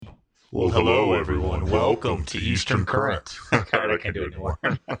Well, hello, everyone. Welcome to Eastern Current. God, I can't do it anymore.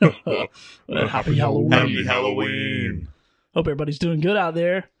 Happy Halloween. Happy Halloween. Hope everybody's doing good out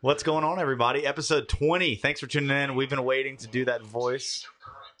there. What's going on, everybody? Episode 20. Thanks for tuning in. We've been waiting to do that voice.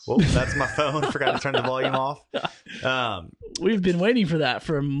 Whoa, that's my phone. Forgot to turn the volume off. We've been waiting for that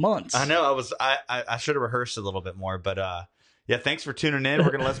for months. I know. I should have rehearsed a little bit more, but yeah. Thanks for tuning in.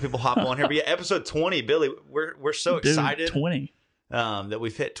 We're gonna let some people hop on here. But yeah, episode 20, Billy. We're so excited. 20. That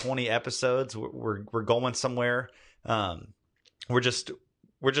we've hit 20 episodes. We're going somewhere. We're just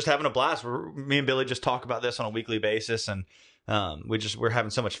having a blast. Me and Billy just talk about this on a weekly basis, and we're having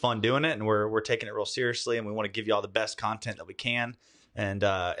so much fun doing it, and we're taking it real seriously, and we want to give you all the best content that we can. And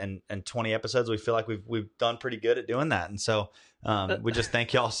 20 episodes, we feel like we've done pretty good at doing that, and so we just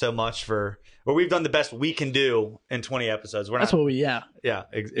thank y'all so much we've done the best we can do in 20 episodes. The best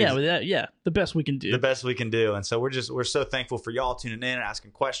we can do. The best we can do, and so we're so thankful for y'all tuning in and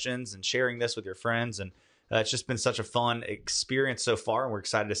asking questions and sharing this with your friends, and it's just been such a fun experience so far, and we're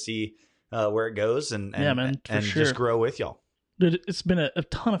excited to see where it goes and just grow with y'all. Dude, it's been a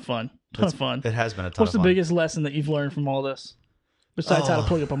ton of fun. It has been a ton of fun. What's the biggest lesson that you've learned from all this? Besides how to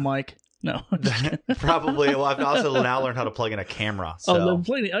plug up a mic? No. Probably. Well, I've also now learned how to plug in a camera. So.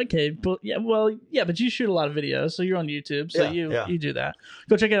 Okay. But but you shoot a lot of videos, so you're on YouTube, so you do that.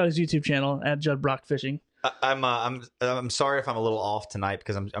 Go check out his YouTube channel at Judd Brock Fishing. I'm sorry if I'm a little off tonight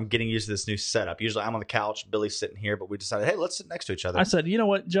because I'm getting used to this new setup. Usually I'm on the couch, Billy's sitting here, but we decided, hey, let's sit next to each other. I said, you know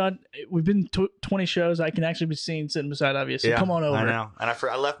what, Judd? We've been 20 shows. I can actually be seen sitting beside of you. So come on over. I know, and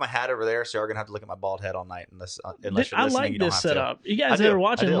I left my hat over there, so you're gonna have to look at my bald head all night unless you're listening. I like this setup. You guys that are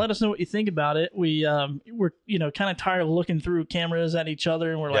watching, let us know what you think about it. We're kind of tired of looking through cameras at each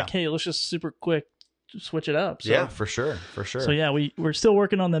other, and we're like, hey, let's just super quick switch it up. So, yeah, for sure. So yeah, we're still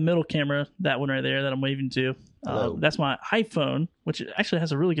working on the middle camera, that one right there that I'm waving to. That's my iPhone, which actually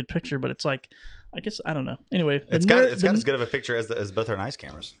has a really good picture, but it's like, I guess, I don't know. Anyway, it's got as good of a picture as both our nice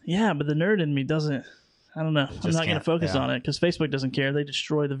cameras. Yeah, but the nerd in me doesn't. I don't know. I'm not going to focus on it because Facebook doesn't care. They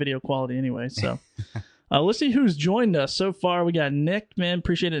destroy the video quality anyway. So let's see who's joined us so far. We got Nick, man.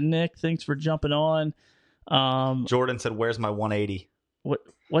 Appreciate it, Nick. Thanks for jumping on. Jordan said, "Where's my 180?"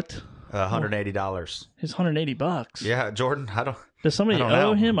 What? $180. His $180. Yeah, Jordan. Does somebody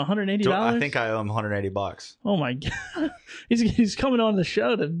owe him $180? I think I owe him $180. Oh my god, he's coming on the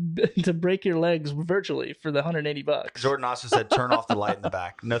show to break your legs virtually for the $180. Jordan also said, "Turn off the light in the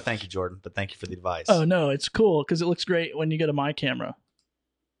back." No, thank you, Jordan, but thank you for the advice. Oh no, it's cool because it looks great when you go to my camera.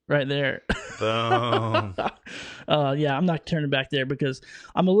 Right there. Boom. Yeah, I'm not turning back there because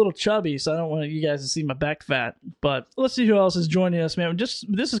I'm a little chubby, so I don't want you guys to see my back fat. But let's see who else is joining us, man. This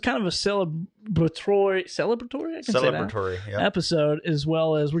is kind of a celebratory episode, as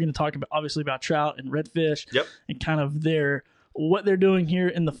well as we're going to talk about trout and redfish, and kind of what they're doing here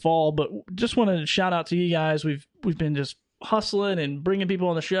in the fall. But just wanted to shout out to you guys. We've been just hustling and bringing people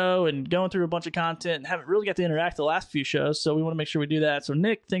on the show and going through a bunch of content and haven't really got to interact the last few shows, so we want to make sure we do that. So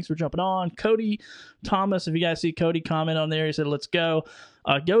Nick, thanks for jumping on. Cody Thomas, if you guys see Cody comment on there, he said let's go.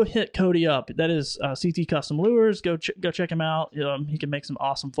 Go hit Cody up. That is CT Custom Lures. Go check him out. He can make some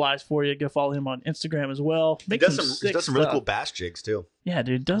awesome flies for you. Go follow him on Instagram as well. He does some really cool bass jigs too. Yeah,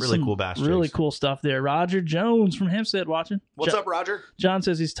 dude, does really some cool bass jigs. Really cool stuff there. Roger Jones from Hempstead watching. What's up, Roger? John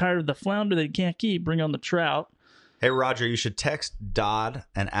says he's tired of the flounder that he can't keep. Bring on the trout. Hey, Roger, you should text Dodd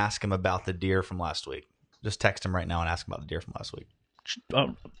and ask him about the deer from last week. Just text him right now and ask him about the deer from last week.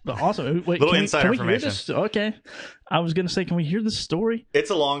 Awesome. Wait, little insider information. Okay. I was going to say, can we hear this story?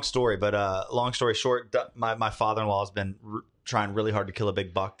 It's a long story, but long story short, my father-in-law has been trying really hard to kill a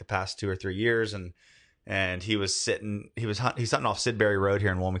big buck the past 2 or 3 years, and he's hunting off Sidbury Road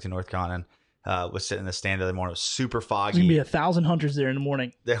here in Wilmington, North Carolina. Was sitting in the stand the other morning. It was super foggy. There's going to be 1,000 hunters there in the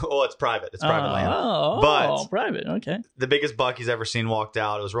morning. It's private. It's private land. Private. Okay. The biggest buck he's ever seen walked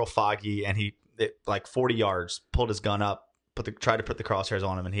out. It was real foggy, and he like 40 yards, pulled his gun up, tried to put the crosshairs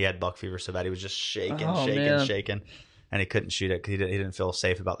on him, and he had buck fever so bad he was just shaking, and he couldn't shoot it because he didn't feel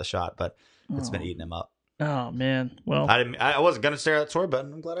safe about the shot, but it's been eating him up. Oh man. Well, I wasn't going to stare at that story, but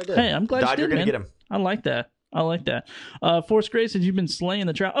I'm glad I did. Hey, I'm glad you're going to get him. I like that. Forrest Gray says you've been slaying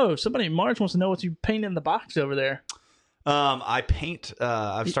the trout. Oh, somebody in March wants to know what you paint in the box over there. I paint.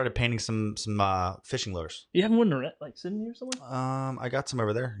 I've started painting some fishing lures. You have one like sitting here somewhere? I got some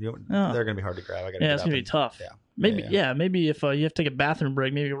over there. They're gonna be hard to grab. It's gonna be tough. Yeah. Maybe if you have to take a bathroom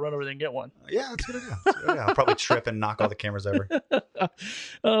break, maybe you'll run over there and get one. Yeah, that's a good idea. I'll probably trip and knock all the cameras over.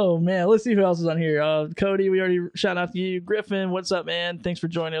 Oh man, let's see who else is on here. Cody, we already shout out to you. Griffin, what's up, man? Thanks for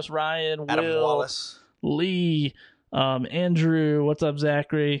joining us. Ryan, Adam Will, Wallace, Lee. Andrew, what's up,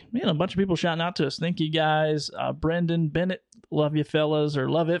 Zachary? Man, a bunch of people shouting out to us. Thank you guys. Brendan Bennett love you fellas, or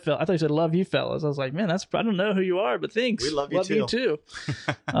love it fellas. I thought you said love you fellas. I was like, man, I don't know who you are, but thanks. We love you too.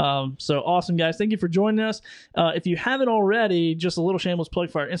 So awesome, guys. Thank you for joining us. If you haven't already, just a little shameless plug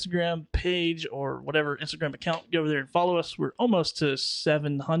for our Instagram page or whatever Instagram account. Go over there and follow us. We're almost to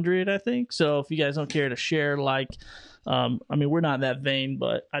 700, I think. So if you guys don't care to share, we're not that vain,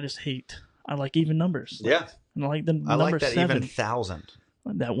 but I like even numbers. Yeah. I like the I number like that 7. even 1,000.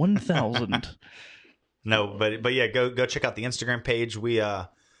 That 1,000. No, but yeah, go check out the Instagram page. We're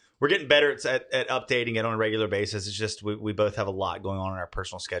getting better at updating it on a regular basis. It's just we both have a lot going on in our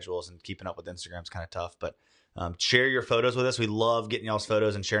personal schedules, and keeping up with Instagram is kind of tough. But share your photos with us. We love getting y'all's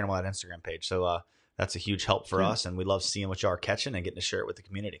photos and sharing them on that Instagram page. So that's a huge help for us, and we love seeing what y'all are catching and getting to share it with the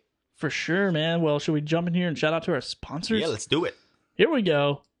community. For sure, man. Well, should we jump in here and shout out to our sponsors? Yeah, let's do it. Here we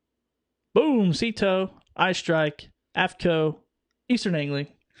go. Boom, Ceto, iStrike, AFTCO, Eastern Angling.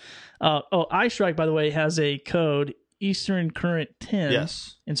 iStrike, by the way, has a code Eastern Current 10.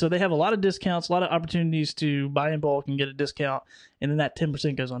 Yes. And so they have a lot of discounts, a lot of opportunities to buy in bulk and get a discount. And then that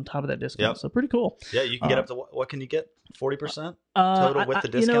 10% goes on top of that discount. Yep. So pretty cool. Yeah, you can get up to what can you get? 40% total with the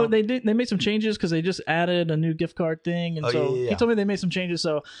discount? They made some changes because they just added a new gift card thing. And he told me they made some changes.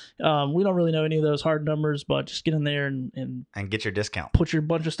 So we don't really know any of those hard numbers, but just get in there and get your discount. Put your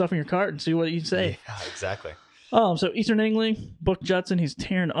bunch of stuff in your cart and see what you say. Yeah, exactly. So Eastern Angling, Book Judson, he's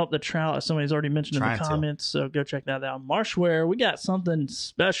tearing up the trout, as somebody's already mentioned in the comments. So go check that out. Marshware, we got something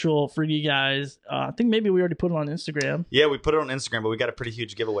special for you guys. I think maybe we already put it on Instagram. Yeah, we put it on Instagram, but we got a pretty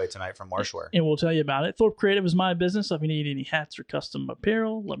huge giveaway tonight from Marshware. And we'll tell you about it. Thorpe Creative is my business. So if you need any hats or custom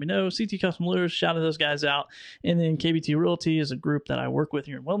apparel, let me know. CT Custom Lures, shout out those guys out. And then KBT Realty is a group that I work with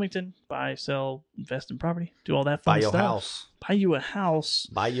here in Wilmington. Buy, sell, invest in property, do all that fun stuff. Buy you a house.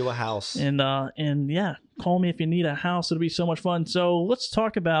 Buy you a house. And yeah, call me if you need a house. It'll be so much fun. So let's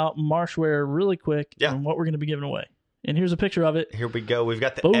talk about Marshware really quick and what we're going to be giving away. And here's a picture of it. Here we go. We've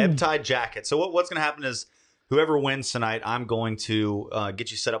got the Ebb Tide jacket. So what's going to happen is whoever wins tonight, I'm going to get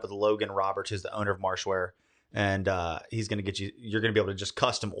you set up with Logan Roberts, who's the owner of Marshware. And he's going to get you, you're going to be able to just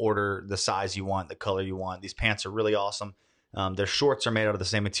custom order the size you want, the color you want. These pants are really awesome. Their shorts are made out of the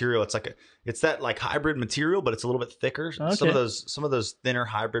same material. It's that like hybrid material, but it's a little bit thicker. Okay. Some of those thinner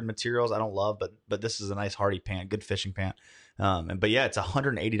hybrid materials I don't love, but this is a nice hardy pant, good fishing pant. But yeah, it's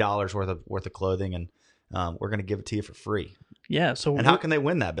 $180 worth of clothing, and we're gonna give it to you for free. Yeah. So how can they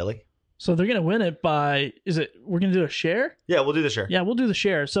win that, Billy? So they're gonna win it by we're gonna do a share? Yeah, we'll do the share. Yeah, we'll do the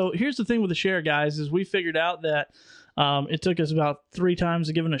share. So here's the thing with the share, guys, is we figured out that it took us about 3 times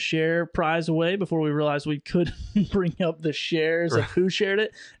to give a share prize away before we realized we couldn't bring up the shares of who shared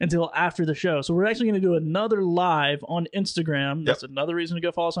it until after the show. So we're actually going to do another live on Instagram. That's another reason to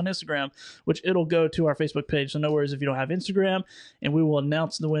go follow us on Instagram, which it'll go to our Facebook page. So no worries if you don't have Instagram, and we will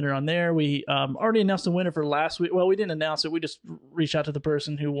announce the winner on there. We already announced the winner for last week. Well, we didn't announce it. We just reached out to the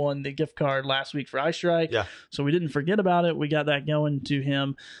person who won the gift card last week for iStrike. Yeah. So we didn't forget about it. We got that going to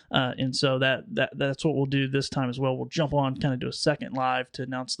him. And so that's what we'll do this time as well. We'll jump on, kind of do a second live to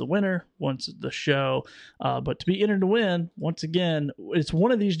announce the winner once the show. But to be entered to win, once again, it's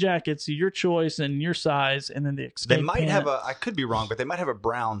one of these jackets, your choice and your size, and then the Escape They might have I could be wrong, but they might have a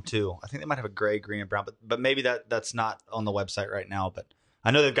brown too. I think they might have a gray, green, and brown, but maybe that's not on the website right now. But I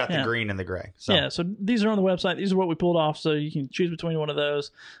know they've got the green and the gray. So. Yeah, so these are on the website. These are what we pulled off, so you can choose between one of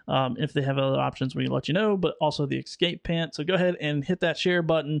those. If they have other options, we can let you know, but also the Escape pant. So go ahead and hit that share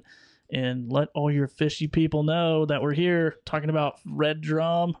button and let all your fishy people know that we're here talking about red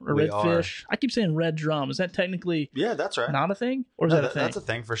drum or redfish. I keep saying red drum. Is that technically that's right. Not a thing? Or is that a thing? That's a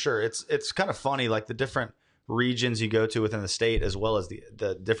thing for sure. It's kind of funny, like the different regions you go to within the state, as well as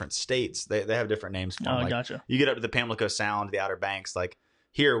the different states, they have different names for them. Oh, gotcha. You get up to the Pamlico Sound, the Outer Banks, like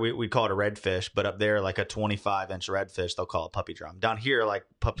here we call it a redfish, but up there, like a 25-inch redfish, they'll call it puppy drum. Down here, like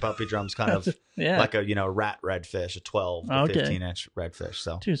puppy drum's kind of like a rat redfish, a 12 to 15-inch redfish.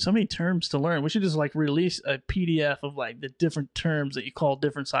 So, dude, so many terms to learn. We should just like release a PDF of like the different terms that you call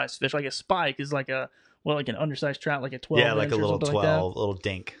different size fish. Like a spike is like like an undersized trout, like a 12. Yeah, like a little 12, little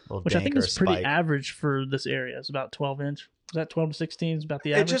dink, which I think is pretty average for this area. It's about 12-inch. Is that 12 to 16 is about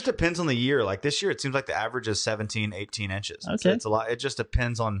the average? It just depends on the year. Like this year, it seems like the average is 17, 18 inches. Okay. So it's a lot. It just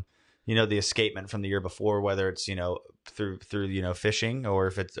depends on, the escapement from the year before, whether it's, through fishing or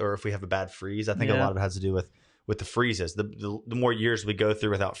if we have a bad freeze. I think a lot of it has to do with the freezes. The more years we go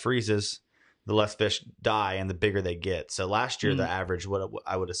through without freezes, the less fish die and the bigger they get. So last year, the average, what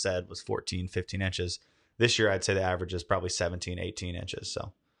I would have said was 14, 15 inches. This year, I'd say the average is probably 17, 18 inches.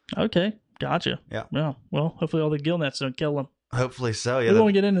 So. Okay. Gotcha. Yeah. Well, hopefully all the gill nets don't kill them. Hopefully so. Yeah. We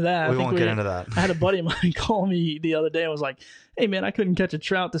won't get into that. We won't get into that. I had a buddy of mine call me the other day and was like, "Hey man, I couldn't catch a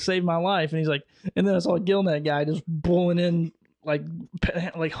trout to save my life." And he's like, and then I saw a gill net guy just pulling in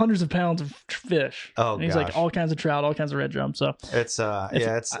like hundreds of pounds of fish. Oh, and he's gosh. like all kinds of trout, all kinds of red drum. So it's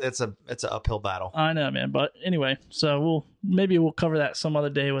an uphill battle. I know, man. But anyway, so maybe we'll cover that some other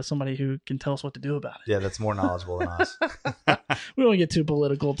day with somebody who can tell us what to do about it. Yeah, that's more knowledgeable than us. We don't get too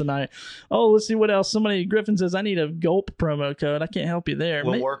political tonight. Oh, let's see what else. Griffin says, I need a gulp promo code. I can't help you there.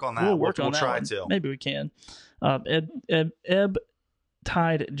 We'll work on that. We'll try to. Maybe we can. Ebb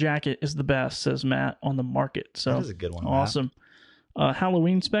Tide jacket is the best, says Matt on the market. So that is a good one. Awesome.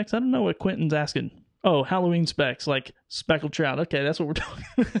 Halloween specs. I don't know what Quentin's asking. Oh, Halloween specs, like speckled trout. Okay, that's what we're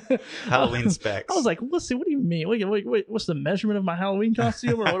talking. Halloween specs. I was like, let's see. What do you mean? Wait. What's the measurement of my Halloween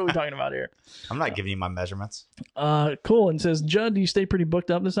costume, or what are we talking about here? I'm not giving you my measurements. Cool. And says, Judd, do you stay pretty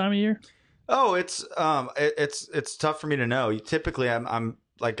booked up this time of year? Oh, it's tough for me to know. Typically, I'm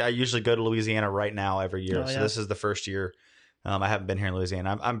like I usually go to Louisiana right now every year. So this is the first year. I haven't been here in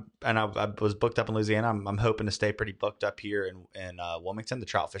Louisiana. I was booked up in Louisiana. I'm hoping to stay pretty booked up here in Wilmington. The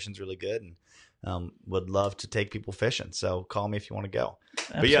trout fishing's really good, and would love to take people fishing. So call me if you want to go.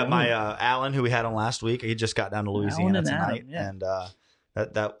 Absolutely. But yeah, my Alan, who we had on last week, he just got down to Louisiana tonight, and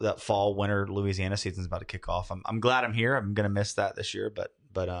that fall winter Louisiana season's about to kick off. I'm glad I'm here. I'm gonna miss that this year, but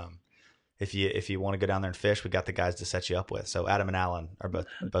if you want to go down there and fish, we got the guys to set you up with. So Adam and Alan are both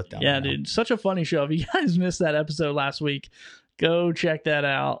down there. Yeah, dude, such a funny show. If you guys missed that episode last week, go check that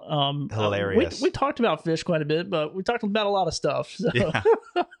out. Hilarious. We talked about fish quite a bit, but we talked about a lot of stuff. So. Yeah,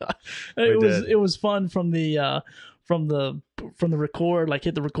 it was fun from the record, like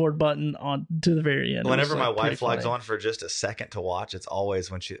hit the record button on to the very end. Whenever my wife logs on for just a second to watch, it's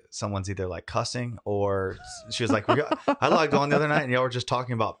always when someone's either like cussing or she was like, I logged on the other night and y'all were just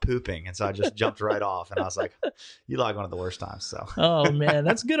talking about pooping, and so I just jumped right off, and I was like, you log on at the worst times. So oh man,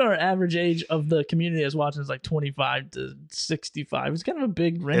 that's good. Our average age of the community that's watching is like 25 to 65. It's kind of a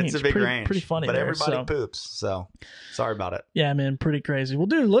big range. It's a big range, pretty funny, but everybody poops. So sorry about it. Yeah, man, pretty crazy. Well,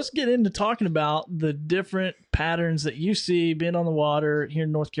 dude, let's get into talking about the different patterns that you see being on the water here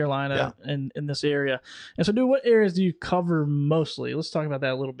in North Carolina and in this area. And so, dude, what areas do you cover mostly? Let's talk about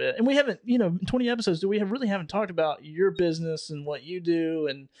that a little bit. And we haven't, 20 episodes, really haven't talked about your business and what you do.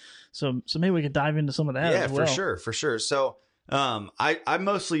 And so maybe we could dive into some of that. Yeah, as well. for sure. So, I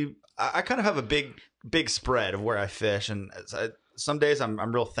kind of have a big spread of where I fish, and some days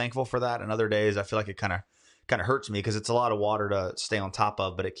I'm real thankful for that, and other days I feel like it kind of hurts me because it's a lot of water to stay on top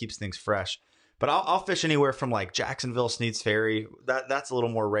of, but it keeps things fresh. But I'll fish anywhere from like Jacksonville, Sneads Ferry. That's a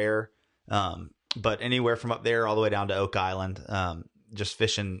little more rare. But anywhere from up there all the way down to Oak Island, just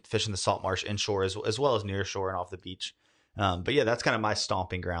fishing the salt marsh inshore as well as near shore and off the beach. But yeah, that's kind of my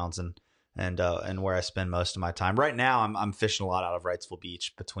stomping grounds and where I spend most of my time. Right now, I'm fishing a lot out of Wrightsville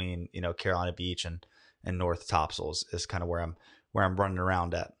Beach between Carolina Beach and North Topsails is kind of where I'm running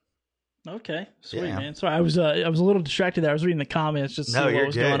around at. Okay, sweet, man. Sorry, I was a little distracted there. I was reading the comments just to see what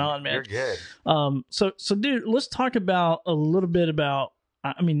was going on, man. You're good. So, dude, let's talk about a little bit about.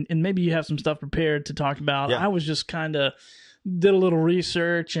 I mean, and maybe you have some stuff prepared to talk about. Yeah. I was just kind of did a little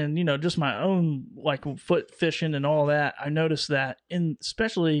research and just my own like foot fishing and all that. I noticed that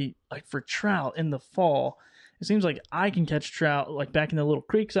especially like for trout in the fall, it seems like I can catch trout like back in the little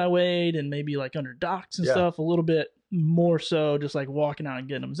creeks I wade and maybe like under docks and stuff a little bit more so just like walking out and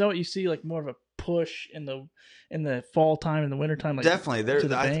getting them. Is that what you see, like more of a push in the fall time and the winter time? Like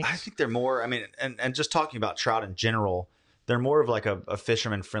definitely. I think they're more, I mean, and just talking about trout in general, they're more of like a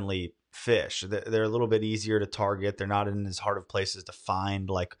fisherman friendly fish. They're a little bit easier to target. They're not in as hard of places to find,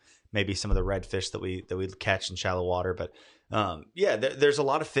 like maybe some of the redfish that we catch in shallow water. But there's a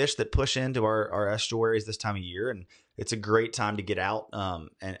lot of fish that push into our estuaries this time of year, and it's a great time to get out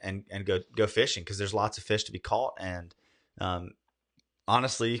and go fishing because there's lots of fish to be caught. And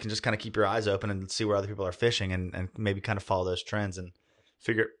honestly, you can just kind of keep your eyes open and see where other people are fishing and maybe kind of follow those trends and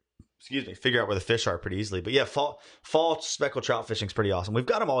figure out where the fish are pretty easily. But yeah, fall speckled trout fishing is pretty awesome. We've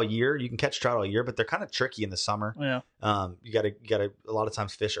got them all year. You can catch trout all year, but they're kind of tricky in the summer. Yeah. You gotta a lot of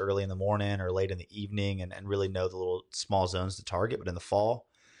times fish early in the morning or late in the evening and really know the little small zones to target. But in the fall,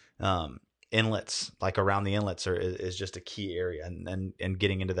 inlets, like around the inlets is just a key area and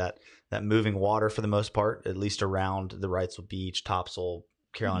getting into that moving water for the most part, at least around the Wrightsville Beach, Topsail,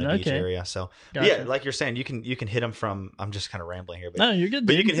 Carolina Beach area. So gotcha. Yeah, like you're saying, you can hit them from. I'm just kind of rambling here, but no, you're good.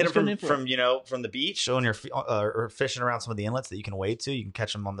 But you can hit them from the beach on your or fishing around some of the inlets that you can wade to. You can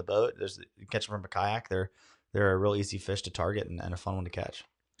catch them on the boat. You can catch them from a kayak. They're a real easy fish to target and a fun one to catch.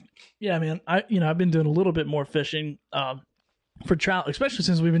 Yeah, man. I've been doing a little bit more fishing. for trout, especially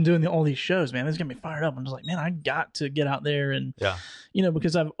since we've been doing all these shows, man, this got me fired up. I'm just like, man, I got to get out there and,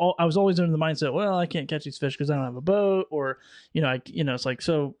 because I was always under the mindset, well, I can't catch these fish because I don't have a boat, or, it's like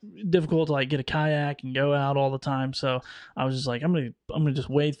so difficult to like get a kayak and go out all the time. So I was just like, I'm gonna just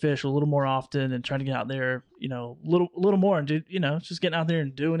wade fish a little more often and try to get out there, little more and do, just getting out there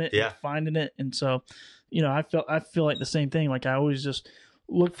and doing it, and finding it. And so, I feel like the same thing. Like I always just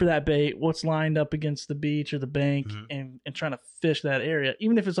look for that bait, what's lined up against the beach or the bank, and trying to fish that area.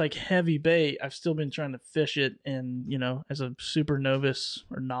 Even if it's like heavy bait, I've still been trying to fish it. And, as a super novice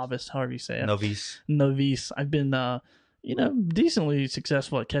or novice, however you say it. Novice. I've been, decently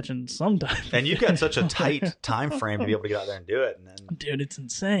successful at catching sometimes. And you've got such a tight time frame to be able to get out there and do it. And then, dude, it's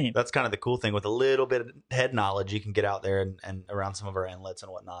insane. That's kind of the cool thing. With a little bit of head knowledge, you can get out there and around some of our inlets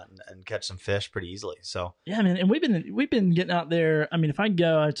and whatnot and catch some fish pretty easily. So yeah, man. And we've been getting out there. I mean, if I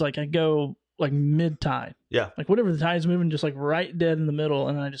go, it's like I go like mid tide. Yeah. Like whatever the tide's moving, just like right dead in the middle,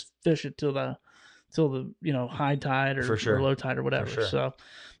 and then I just fish it till the high tide or low tide or whatever. So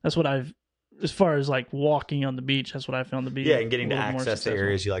that's what as far as like walking on the beach, that's what I found to be. Yeah, and getting to access the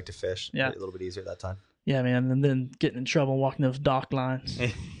areas you like to fish. Yeah. A little bit easier that time. Yeah, man. And then getting in trouble walking those dock lines.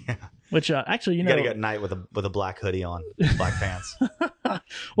 Which actually, you gotta get at night with a black hoodie on, black pants.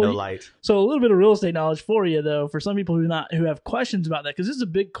 No light. So a little bit of real estate knowledge for you, though, for some people who have questions about that, because this is a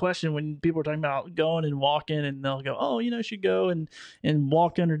big question when people are talking about going and walking, and they'll go, "Oh, you should go and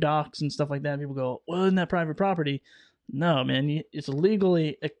walk under docks and stuff like that." And people go, "Well, isn't that private property?" No, man. It's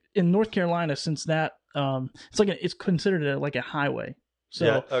legally in North Carolina, since that it's considered like a highway. So,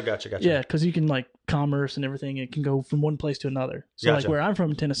 yeah. Oh, gotcha. Yeah, because you can like commerce and everything. It can go from one place to another. So like where I'm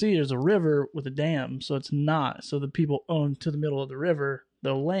from in Tennessee, there's a river with a dam. So it's not. So the people own to the middle of the river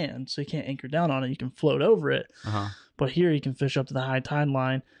the land. So you can't anchor down on it. You can float over it. But here you can fish up to the high tide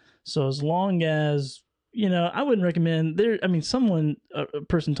line. So as long as, I wouldn't recommend a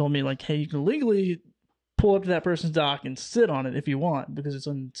person told me like, hey, you can legally pull up to that person's dock and sit on it if you want, because it's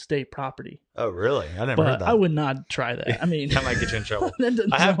on state property. Oh, really? I never heard that. I would not try that. I mean, that might get you in trouble.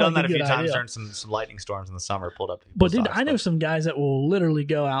 I have done that a few times during some lightning storms in the summer. Pulled up. But dude, I know some guys that will literally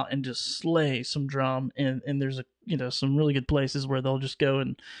go out and just slay some drum, and there's some really good places where they'll just go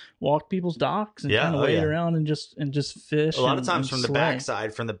and walk people's docks and kind of wade around and just fish. A lot of times from the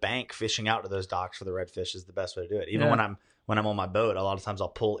backside, from the bank, fishing out to those docks for the redfish is the best way to do it. Even when I'm on my boat, a lot of times I'll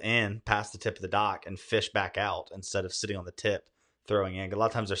pull in past the tip of the dock and fish back out instead of sitting on the tip throwing in. A lot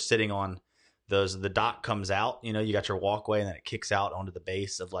of times they're sitting on the dock comes out, you got your walkway, and then it kicks out onto the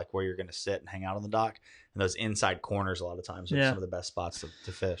base of like where you're going to sit and hang out on the dock. And those inside corners a lot of times are some of the best spots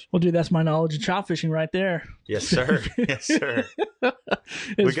to fish. Well, dude, that's my knowledge of trout fishing right there. Yes, sir. Yes, sir.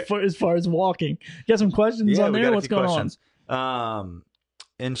 As far as walking. You got some questions on there? What's going questions.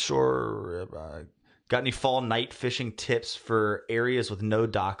 Inshore, got any fall night fishing tips for areas with no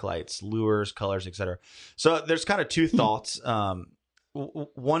dock lights, lures, colors, etc.? So there's kind of two thoughts.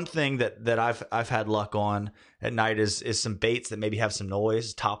 One thing that I've had luck on at night is some baits that maybe have some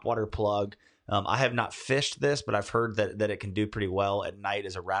noise. Topwater plug. I have not fished this, but I've heard that it can do pretty well at night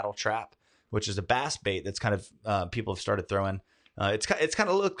as a rattle trap, which is a bass bait that's kind of people have started throwing. It's kind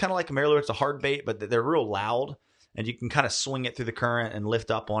of like a marrow lure. It's a hard bait, but they're real loud, and you can kind of swing it through the current and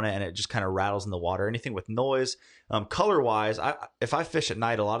lift up on it, and it just kind of rattles in the water. Anything with noise, color wise, if I fish at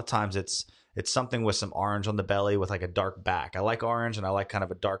night, a lot of times it's something with some orange on the belly with like a dark back. I like orange, and I like kind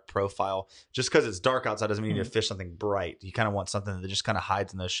of a dark profile. Just because it's dark outside doesn't mean you need to fish something bright. You kind of want something that just kind of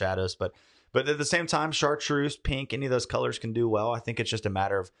hides in those shadows. But at the same time, chartreuse, pink, any of those colors can do well. I think it's just a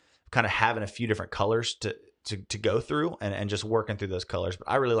matter of kind of having a few different colors to go through and just working through those colors. But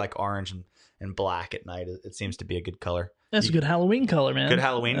I really like orange and black at night. It seems to be a good color. That's a good Halloween color, man. Good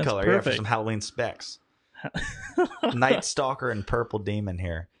Halloween color. Perfect. Yeah, for some Halloween specs. Night Stalker and Purple Demon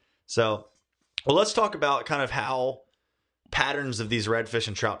here. So, well, let's talk about kind of how patterns of these redfish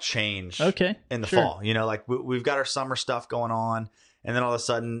and trout change in the fall. Like we've got our summer stuff going on, and then all of a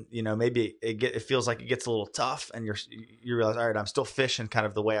sudden, maybe it feels like it gets a little tough, and you realize, all right, I'm still fishing kind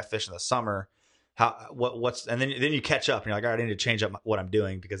of the way I fish in the summer. And then you catch up, and you're like, all right, I need to change up what I'm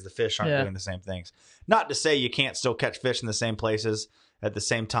doing because the fish aren't doing the same things. Not to say you can't still catch fish in the same places at the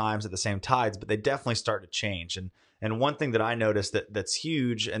same times, at the same tides, but they definitely start to change. And one thing that I noticed that's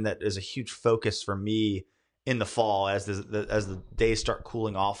huge, and that is a huge focus for me in the fall as the days start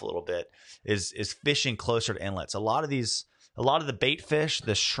cooling off a little bit, is fishing closer to inlets. A lot of the bait fish,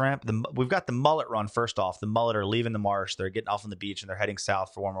 the shrimp, we've got the mullet run. First off, the mullet are leaving the marsh, they're getting off on the beach, and they're heading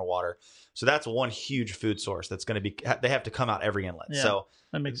south for warmer water. So that's one huge food source that's going to be. They have to come out every inlet. Yeah, so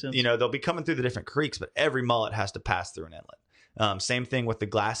that makes sense. They'll be coming through the different creeks, but every mullet has to pass through an inlet. Same thing with the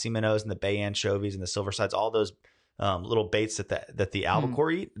glassy minnows and the bay anchovies and the silver sides. All those little baits that the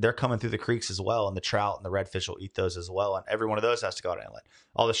albacore eat. They're coming through the creeks as well, and the trout and the redfish will eat those as well. And every one of those has to go out inlet.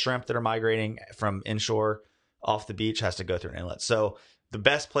 All the shrimp that are migrating from inshore off the beach has to go through an inlet. So the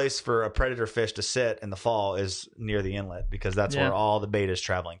best place for a predator fish to sit in the fall is near the inlet, because that's where all the bait is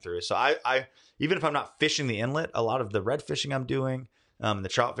traveling through. So I even if I'm not fishing the inlet, a lot of the red fishing I'm doing, the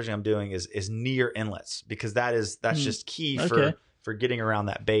trout fishing I'm doing is near inlets, because that's just key for getting around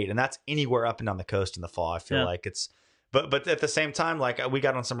that bait. And that's anywhere up and down the coast in the fall. I feel like it's, but at the same time, like we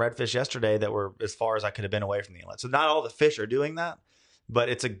got on some redfish yesterday that were as far as I could have been away from the inlet. So not all the fish are doing that, but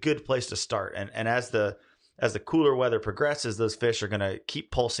it's a good place to start. And as the cooler weather progresses, those fish are going to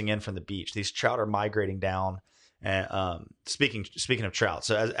keep pulsing in from the beach. These trout are migrating down. And speaking of trout,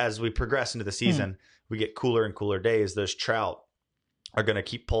 so as we progress into the season, we get cooler and cooler days. Those trout are going to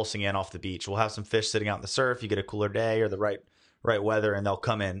keep pulsing in off the beach. We'll have some fish sitting out in the surf. You get a cooler day or the right weather, and they'll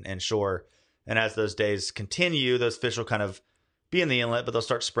come in and shore. And as those days continue, those fish will kind of be in the inlet, but they'll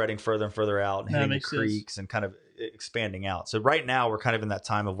start spreading further and further out and hitting the creeks and kind of expanding out. So right now we're kind of in that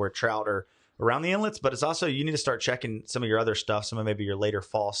time of where trout are around the inlets, but it's also, you need to start checking some of your other stuff, some of maybe your later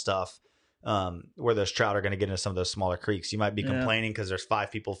fall stuff, where those trout are going to get into some of those smaller creeks. You might be complaining because there's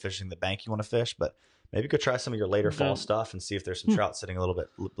 5 people fishing the bank you want to fish, but maybe go try some of your later fall stuff and see if there's some trout sitting a little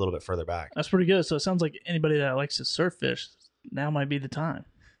bit further back. That's pretty good. So it sounds like anybody that likes to surf fish, now might be the time.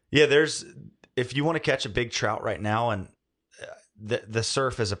 Yeah, if you want to catch a big trout right now, and the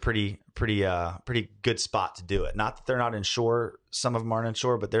surf is a pretty good spot to do it. Not that they're not inshore, some of them aren't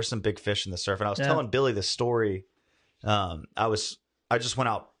inshore, but there's some big fish in the surf. And I was telling Billy this story. I just went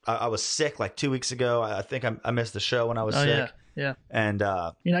out. I was sick like 2 weeks ago. I think I missed the show when I was sick. Yeah. And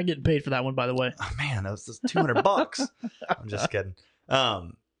you're not getting paid for that one, by the way. Oh man, that was just $200. I'm just kidding.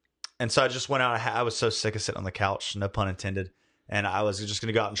 And so I just went out. I was so sick of sitting on the couch, no pun intended. And I was just going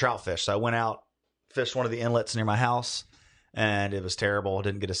to go out and trout fish. So I went out, fished one of the inlets near my house, and it was terrible. I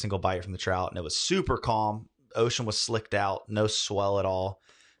didn't get a single bite from the trout, and it was super calm. Ocean was slicked out, no swell at all.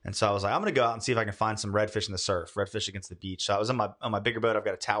 And so I was like, I'm going to go out and see if I can find some redfish in the surf, redfish against the beach. So I was on my bigger boat. I've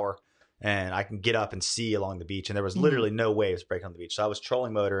got a tower, and I can get up and see along the beach. And there was literally no waves breaking on the beach. So I was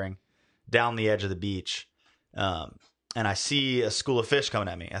trolling motoring down the edge of the beach. And I see a school of fish coming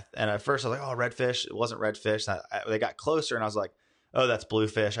at me. And at first I was like, oh, redfish. It wasn't redfish. They got closer, and I was like, oh, that's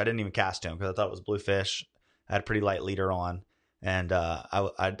bluefish. I didn't even cast him because I thought it was bluefish. I had a pretty light leader on, and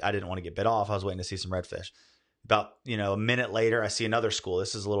I didn't want to get bit off. I was waiting to see some redfish. About, a minute later, I see another school.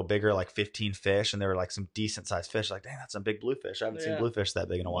 This is a little bigger, like 15 fish, and there were like some decent sized fish. Like, dang, that's some big bluefish. I haven't seen bluefish that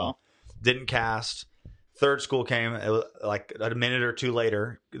big in a while. Didn't cast. Third school came. It was like a minute or two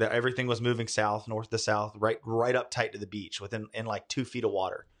later. Everything was moving south, north to south, right up tight to the beach, in like 2 feet of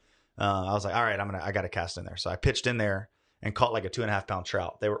water. I was like, all right, I got to cast in there. So I pitched in there and caught like a 2.5 pound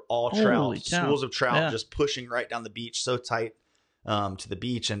trout. They were all trout, schools of trout, just pushing right down the beach, so tight to the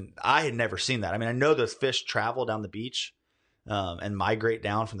beach. And I had never seen that. I mean, I know those fish travel down the beach and migrate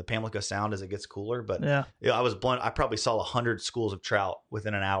down from the Pamlico Sound as it gets cooler. But I was blown. I probably saw 100 schools of trout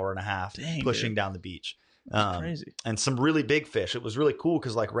within an hour and a half pushing down the beach. That's crazy. And some really big fish. It was really cool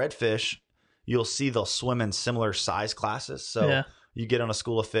because like redfish, you'll see they'll swim in similar size classes. So you get on a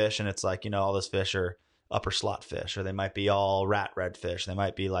school of fish and it's like, all those fish are upper slot fish, or they might be all rat redfish. They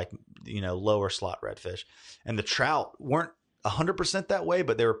might be like, lower slot redfish. And the trout weren't 100% that way,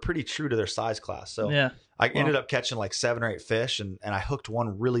 but they were pretty true to their size class. So I ended up catching like 7 or 8 fish, and I hooked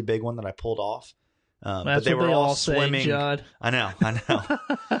one really big one that I pulled off. But they were all swimming. Say, I know.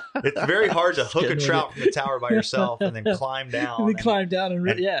 It's very hard to hook a trout from the tower by yourself and then climb down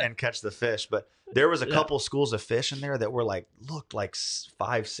and catch the fish. But there was a couple schools of fish in there that were looked like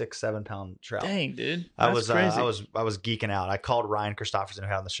 5, 6, 7 pound trout. Dang, dude. I was geeking out. I called Ryan Christopherson, who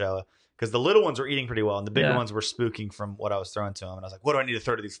had on the show, because the little ones were eating pretty well and the bigger ones were spooking from what I was throwing to them. And I was like, what do I need to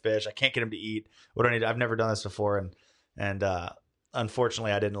throw to these fish? I can't get them to eat. What do I need? I've never done this before. And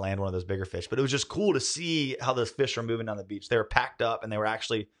unfortunately, I didn't land one of those bigger fish, but it was just cool to see how those fish are moving down the beach. They were packed up and they were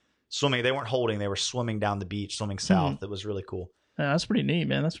actually swimming. They weren't holding. They were swimming down the beach, swimming south. It was really cool. Yeah, that's pretty neat,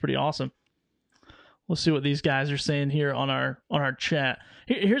 man. That's pretty awesome. We'll see what these guys are saying here on our chat.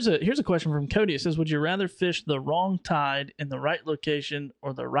 Here's a question from Cody. It says, would you rather fish the wrong tide in the right location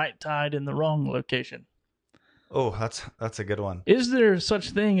or the right tide in the wrong location? Oh, that's a good one. Is there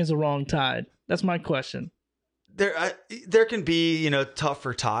such thing as a wrong tide? That's my question. There can be,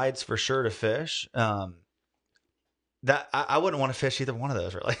 tougher tides for sure to fish. That I wouldn't want to fish either one of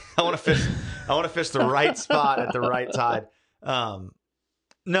those, really. I want to fish the right spot at the right tide.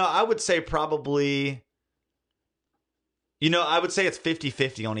 No, I would say probably, I would say it's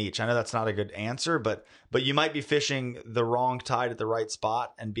 50-50 on each. I know that's not a good answer, but you might be fishing the wrong tide at the right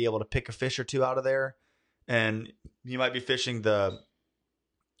spot and be able to pick a fish or two out of there. and you might be fishing the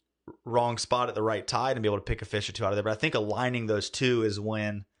wrong spot at the right tide and be able to pick a fish or two out of there. But I think aligning those two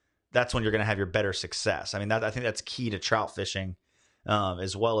that's when you're going to have your better success. I mean, I think that's key to trout fishing,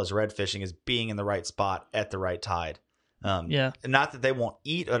 as well as red fishing, is being in the right spot at the right tide. Not that they won't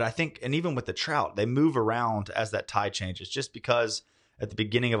eat, but I think, and even with the trout, they move around as that tide changes. Just because at the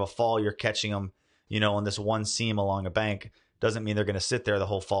beginning of a fall you're catching them, on this one seam along a bank, doesn't mean they're going to sit there the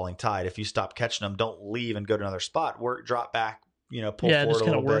whole falling tide. If you stop catching them, don't leave and go to another spot. Drop back, pull forward a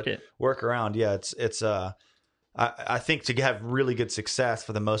little bit, work around. Yeah, it's I think to have really good success,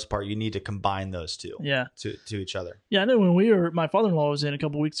 for the most part, you need to combine those two. Yeah. To each other. Yeah, I know when my father-in-law was in a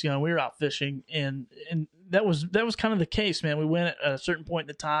couple of weeks ago, and we were out fishing, and that was kind of the case, man. We went at a certain point in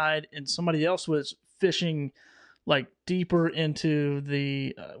the tide, and somebody else was fishing like deeper into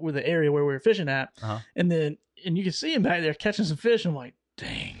the area where we were fishing at, and you can see him back there catching some fish. And I'm like,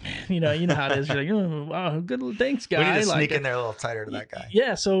 dang, man, you know how it is. You're like, oh, wow, good, thanks, guy. We need to sneak like, in there a little tighter to that guy.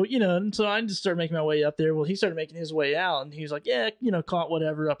 Yeah, so so I just started making my way up there. Well, he started making his way out, and he was like, yeah, caught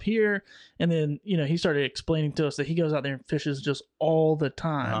whatever up here. And then he started explaining to us that he goes out there and fishes just all the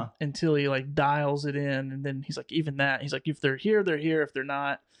time until he like dials it in. And then he's like, even that, he's like, if they're here, they're here. If they're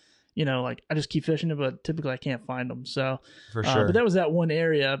not, like I just keep fishing it, but typically I can't find them. So for sure. But that was that one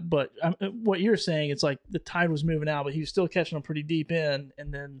area. But what you're saying, it's like the tide was moving out, but he was still catching them pretty deep in.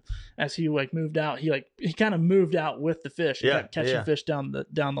 And then as he like moved out, he kind of moved out with the fish. And kept catching fish down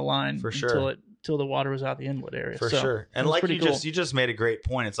the line for sure until the water was out the inlet area. For sure. And like you just made a great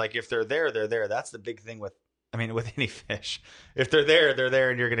point. It's like if they're there, they're there. That's the big thing with any fish. If they're there, they're there,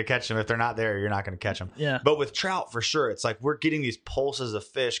 and you're going to catch them. If they're not there, you're not going to catch them. Yeah. But with trout, for sure, it's like we're getting these pulses of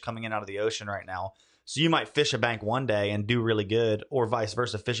fish coming in out of the ocean right now. So you might fish a bank one day and do really good, or vice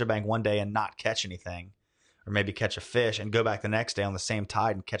versa, fish a bank one day and not catch anything, or maybe catch a fish and go back the next day on the same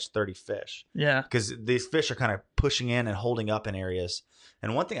tide and catch 30 fish. Yeah. Because these fish are kind of pushing in and holding up in areas.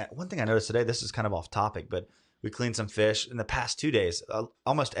 And one thing I noticed today, this is kind of off topic, but we cleaned some fish in the past 2 days.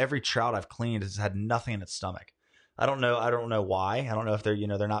 Almost every trout I've cleaned has had nothing in its stomach. I don't know why. I don't know if they're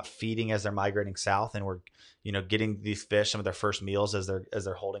they're not feeding as they're migrating south, and we're getting these fish some of their first meals as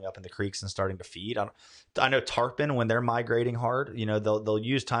they're holding up in the creeks and starting to feed. I know tarpon, when they're migrating hard, they'll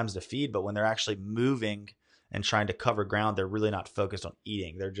use times to feed, but when they're actually moving and trying to cover ground, they're really not focused on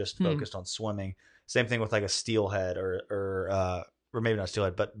eating. They're just focused on swimming. Same thing with like a steelhead or maybe not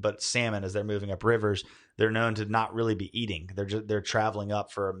steelhead, but salmon. As they're moving up rivers, they're known to not really be eating. They're traveling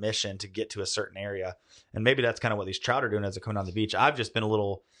up for a mission to get to a certain area, and maybe that's kind of what these trout are doing as they're coming down the beach. I've just been a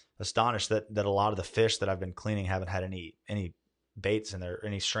little astonished that a lot of the fish that I've been cleaning haven't had any baits in there,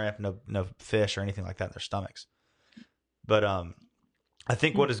 any shrimp, no fish or anything like that in their stomachs. But I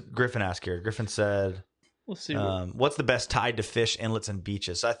think what does Griffin ask here? Griffin said, "Let's see, what's the best tide to fish inlets and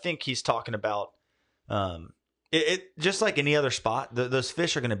beaches?" So I think he's talking about it just like any other spot. Those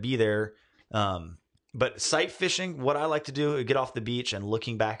fish are going to be there. But sight fishing, what I like to do, get off the beach and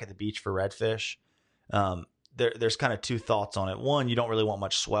looking back at the beach for redfish. There's kind of two thoughts on it. One, you don't really want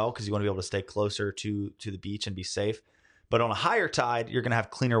much swell because you want to be able to stay closer to the beach and be safe. But on a higher tide, you're going to have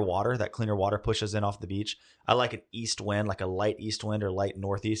cleaner water. That cleaner water pushes in off the beach. I like an east wind, like a light east wind or light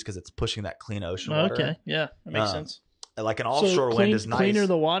northeast, because it's pushing that clean ocean water. Okay, yeah, that makes sense. Like an offshore wind is nice. The cleaner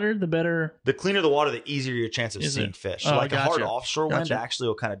the water, the better. The cleaner the water, the easier your chance of seeing fish. So like a hard offshore wind actually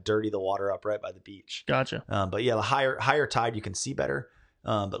will kind of dirty the water up right by the beach. Gotcha. But yeah, the higher tide you can see better.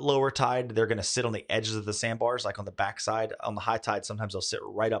 But lower tide, they're going to sit on the edges of the sandbars, like on the backside. On the high tide, sometimes they'll sit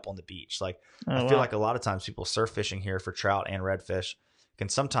right up on the beach. Like I feel like a lot of times people surf fishing here for trout and redfish can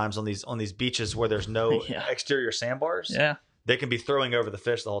sometimes on these beaches where there's no exterior sandbars. Yeah. They can be throwing over the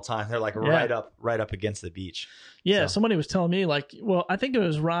fish the whole time. They're like right up against the beach. Yeah, so. Somebody was telling me I think it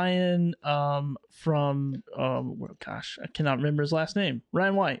was Ryan from gosh, I cannot remember his last name.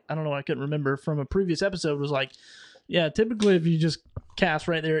 Ryan White. I don't know why I couldn't remember from a previous episode. Was like, yeah, typically if you just cast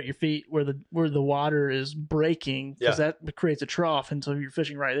right there at your feet where the water is breaking, because that creates a trough, and so if you're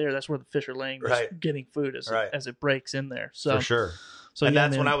fishing right there, that's where the fish are laying, getting food as it breaks in there. So for sure. So and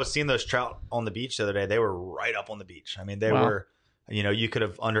that's when I was seeing those trout on the beach the other day. They were right up on the beach. I mean, they were, you could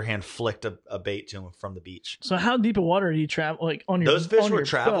have underhand flicked a bait to them from the beach. So how deep of water do you travel? Like on your those fish were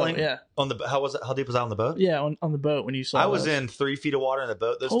traveling. Boat, on the how deep was I on the boat? Yeah, on the boat when you saw. I was in 3 feet of water in the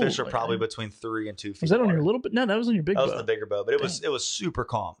boat. Those fish are probably between 3 and 2 feet. Was that on your little boat? No, that was on your big boat. That was the bigger boat, but it was super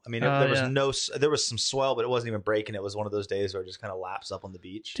calm. I mean, there was some swell, but it wasn't even breaking. It was one of those days where it just kind of laps up on the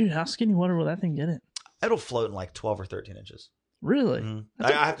beach. Dude, how skinny water will that thing get in? It'll float in like 12 or 13 inches. Really? Mm-hmm.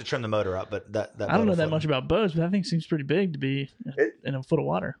 I have to trim the motor up, but that I don't know that much about boats, but that thing seems pretty big to be in a foot of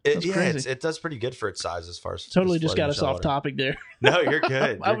water. That's crazy. It does pretty good for its size as far as totally just got us off topic there. No, you're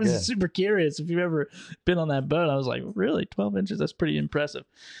good. I was super curious if you've ever been on that boat. I was like, really, 12 inches? That's pretty impressive,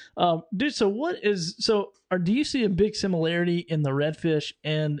 dude. So do you see a big similarity in the redfish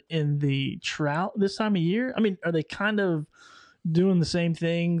and in the trout this time of year? I mean, are they kind of doing the same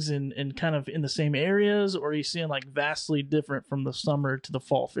things and kind of in the same areas, or are you seeing like vastly different from the summer to the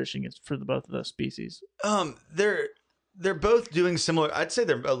fall fishing for the both of those species? They're both doing similar. I'd say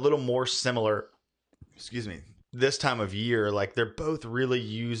they're a little more similar. Excuse me. This time of year, like they're both really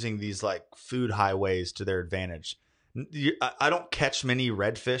using these like food highways to their advantage. I don't catch many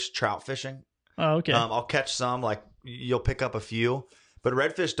redfish trout fishing. Oh, okay. I'll catch some, like you'll pick up a few, but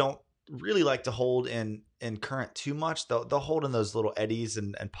redfish don't really like to hold in current too much. They'll hold in those little eddies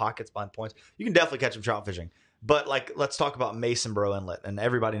and pockets behind points. You can definitely catch them trout fishing, but like let's talk about Masonboro Inlet, and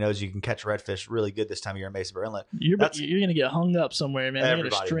everybody knows you can catch redfish really good this time of year in Masonboro Inlet. You're gonna get hung up somewhere, man. They're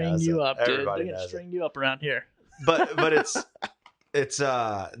gonna string you up, dude. They're gonna string you up around here. But it's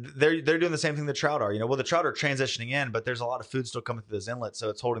they're doing the same thing the trout are. The trout are transitioning in, but there's a lot of food still coming through those inlets, so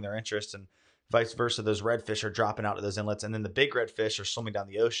it's holding their interest, and vice versa. Those redfish are dropping out of those inlets, and then the big redfish are swimming down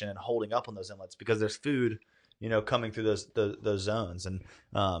the ocean and holding up on those inlets because there's food, coming through those zones, and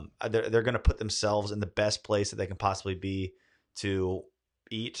they're going to put themselves in the best place that they can possibly be to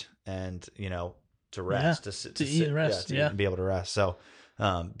eat and to rest, to eat and rest, and be able to rest. So.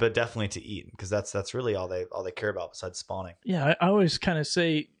 But definitely to eat, because that's really all they care about besides spawning. Yeah, I always kind of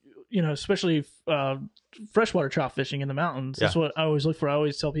say, especially freshwater trout fishing in the mountains. That's what I always look for. I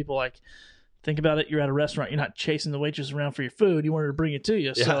always tell people, like, think about it. You're at a restaurant. You're not chasing the waitress around for your food. You want her to bring it to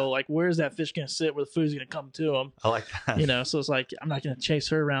you. Yeah. So, like, where's that fish going to sit where the food's going to come to them? I like that. So it's like, I'm not going to chase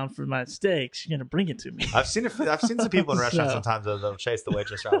her around for my steak. She's going to bring it to me. I've seen some people in restaurants sometimes they'll chase the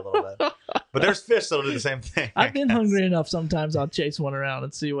waitress around a little bit. But there's fish that'll do the same thing. I've been hungry enough. Sometimes I'll chase one around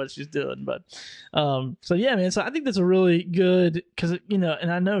and see what she's doing. But so yeah, man. So I think that's a really good, because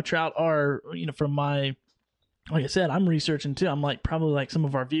and I know trout are from my, like I said, I'm researching too. I'm like probably like some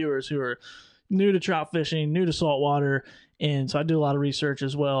of our viewers who are new to trout fishing, new to saltwater, and so I do a lot of research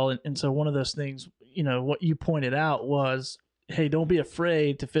as well. And so one of those things, what you pointed out was, hey, don't be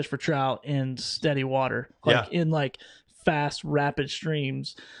afraid to fish for trout in steady water, in like fast, rapid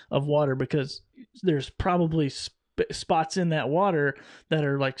streams of water, because there's probably spots in that water that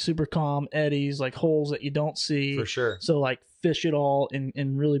are like super calm eddies, like holes that you don't see. For sure. So like fish it all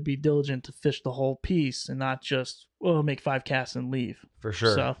and really be diligent to fish the whole piece and not just make 5 casts and leave. For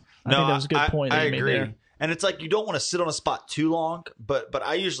sure. So I think that was a good point. I agree. There. And it's like you don't want to sit on a spot too long, but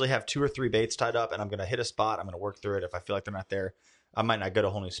I usually have 2 or 3 baits tied up, and I'm going to hit a spot. I'm going to work through it. If I feel like they're not there, I might not go to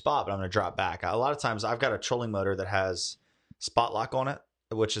a whole new spot, but I'm going to drop back. A lot of times I've got a trolling motor that has spot lock on it,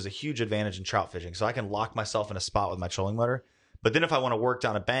 which is a huge advantage in trout fishing. So I can lock myself in a spot with my trolling motor. But then if I want to work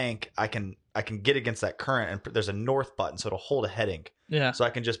down a bank, I can get against that current, and there's a north button, so it'll hold a heading. Yeah. So I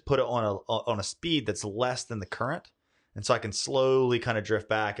can just put it on a speed that's less than the current. And so I can slowly kind of drift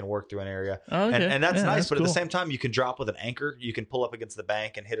back and work through an area. Oh, okay. And that's nice. But cool. At the same time, you can drop with an anchor. You can pull up against the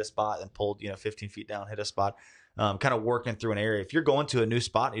bank and hit a spot, and pull 15 feet down, hit a spot, kind of working through an area. If you're going to a new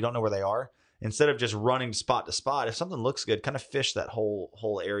spot and you don't know where they are, instead of just running spot to spot, if something looks good, kind of fish that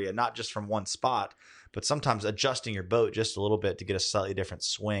whole area, not just from one spot, but sometimes adjusting your boat just a little bit to get a slightly different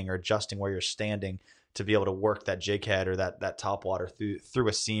swing, or adjusting where you're standing to be able to work that jig head or that top water through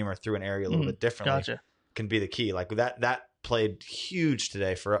a seam or through an area a little bit differently. Gotcha. Can be the key. Like that played huge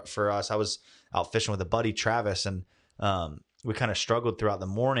today for us. I was out fishing with a buddy, Travis, and we kind of struggled throughout the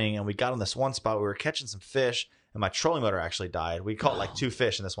morning, and we got on this one spot where we were catching some fish, and my trolling motor actually died. We caught like 2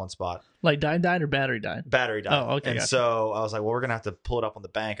 fish in this one spot. Like died or battery died? Battery died. Oh, okay. And so I was like, well, we're going to have to pull it up on the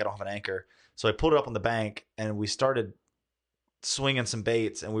bank. I don't have an anchor. So I pulled it up on the bank, and we started swinging some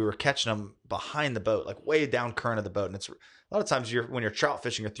baits, and we were catching them behind the boat, like way down current of the boat. And it's a lot of times when you're trout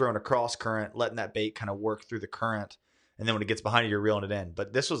fishing, you're throwing a cross current, letting that bait kind of work through the current. And then when it gets behind you, you're reeling it in.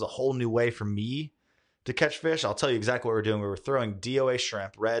 But this was a whole new way for me to catch fish. I'll tell you exactly what we were doing. We were throwing DOA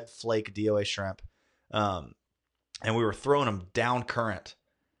shrimp, red flake DOA shrimp. And we were throwing them down current,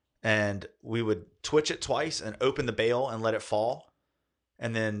 and we would twitch it twice and open the bail and let it fall,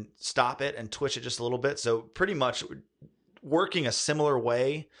 and then stop it and twitch it just a little bit. So pretty much working a similar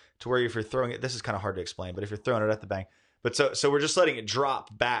way to where if you're throwing it, this is kind of hard to explain, but if you're throwing it at the bank, but so we're just letting it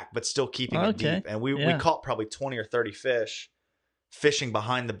drop back, but still keeping it deep. And we caught probably 20 or 30 fish fishing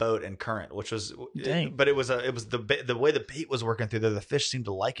behind the boat and current, which was, but it was the way the bait was working through there. The fish seemed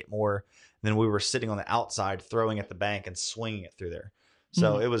to like it more than we were sitting on the outside throwing at the bank and swinging it through there.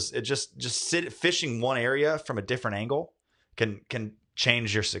 So it just fishing one area from a different angle can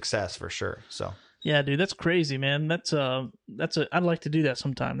change your success for sure. So yeah, dude, that's crazy, man. I'd like to do that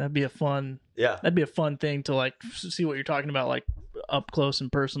sometime. That'd be a fun thing to like see what you're talking about, like up close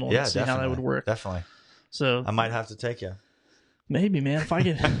and personal, and see how that would work. Definitely. So I might have to take you. Maybe, man. If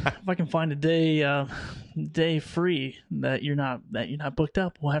I can find a day free that you're not booked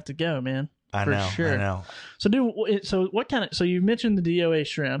up, we'll have to go, man. I know. So, so you mentioned the DOA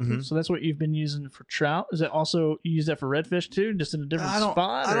shrimp. Mm-hmm. So that's what you've been using for trout. Is that also, you use that for redfish too, just in a different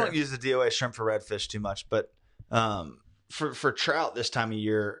spot? I don't use the DOA shrimp for redfish too much, but for trout this time of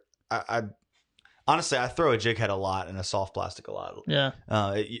year, I honestly, I throw a jig head a lot and a soft plastic a lot. Yeah.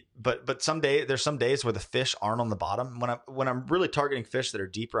 But there's some days where the fish aren't on the bottom. When I'm really targeting fish that are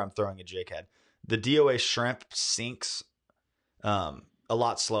deeper, I'm throwing a jig head. The DOA shrimp sinks a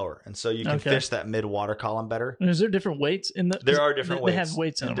lot slower, and so you can fish that mid water column better. And is there different weights in the? There are different weights. They have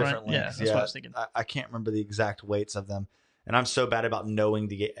weights in them, right? Lengths. Yeah, that's what I was thinking. I can't remember the exact weights of them. And I'm so bad about knowing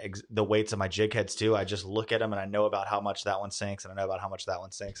the weights of my jig heads too. I just look at them and I know about how much that one sinks and I know about how much that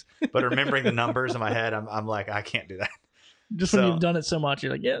one sinks. But remembering the numbers in my head, I'm like, I can't do that. Just when you've done it so much,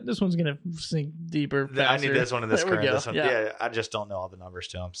 you're like, yeah, this one's gonna sink deeper, faster. I need this one in this current. This one, yeah. I just don't know all the numbers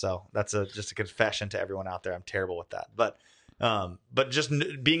to them. So that's just a confession to everyone out there. I'm terrible with that. But just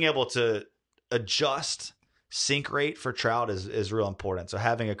being able to adjust sink rate for trout is real important. So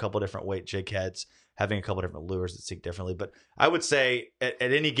having a couple different weight jig heads, having a couple different lures that sink differently. But I would say at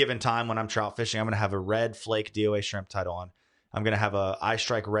any given time when I'm trout fishing, I'm going to have a red flake DOA shrimp tied on. I'm going to have a eye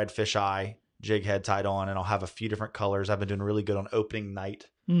strike red fish eye jig head tied on, and I'll have a few different colors. I've been doing really good on opening night,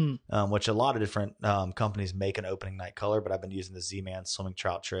 which a lot of different companies make an opening night color, but I've been using the Z-Man swimming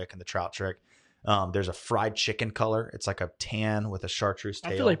trout trick and the trout trick. There's a fried chicken color. It's like a tan with a chartreuse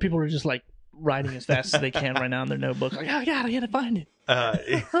tail. I feel like people are just like writing as fast as they can right now in their notebook. Like, oh God, I gotta find it.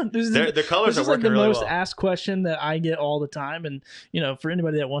 The colors are working really well. This is like the most asked question that I get all the time. And, for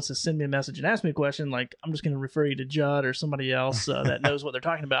anybody that wants to send me a message and ask me a question, like, I'm just going to refer you to Judd or somebody else that knows what they're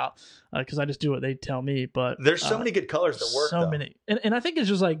talking about, because I just do what they tell me. But there's so many good colors that work. So many. And I think it's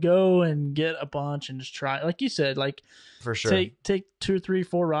just like go and get a bunch and just try. Like you said, like, for sure, take 2, 3,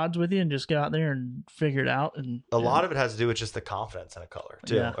 4 rods with you and just go out there and figure it out. And a lot of it has to do with just the confidence in a color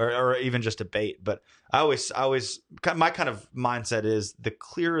too, or even just a bait. But I always my kind of mindset is the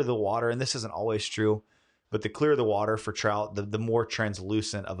clearer the water, and this isn't always true, but the clearer the water for trout, the more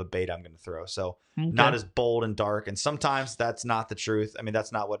translucent of a bait I'm going to throw. So not as bold and dark. And sometimes that's not the truth. I mean,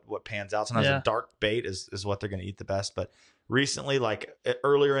 that's not what pans out. Sometimes a dark bait is what they're going to eat the best. But recently, like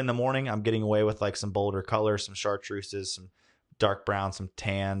earlier in the morning, I'm getting away with like some bolder colors, some chartreuses, some dark brown, some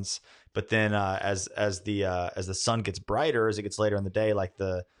tans. But then as the sun gets brighter, as it gets later in the day, like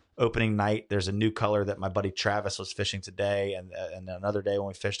the opening night, there's a new color that my buddy Travis was fishing today, and another day when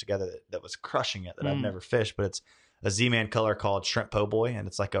we fished together that was crushing it, that I've never fished, but it's a Z-Man color called Shrimp Po' Boy, and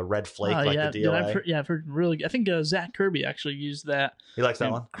it's like a red flake the DOA. I've heard really. I think Zach Kirby actually used that. He likes that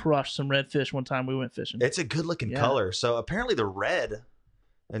one. Crushed some redfish one time we went fishing. It's a good looking color. So apparently the red,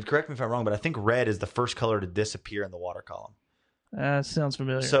 and correct me if I'm wrong, but I think red is the first color to disappear in the water column. Sounds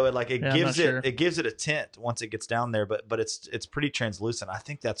familiar. So it gives it a tint once it gets down there, but it's pretty translucent. I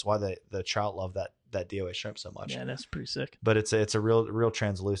think that's why the trout love that DOA shrimp so much. Yeah, that's pretty sick. But it's a real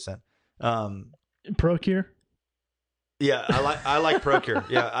translucent. Procure. Yeah, I like Procure.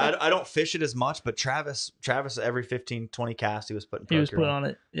 Yeah, I don't fish it as much, but Travis every 15-20 casts he was putting Procure. He was put on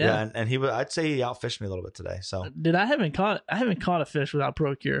it. Yeah, and I'd say he outfished me a little bit today. So I haven't caught a fish without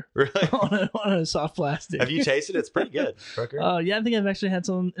Procure. Really? on a soft plastic. Have you tasted it? It's pretty good. Procure. Yeah, I think I've actually had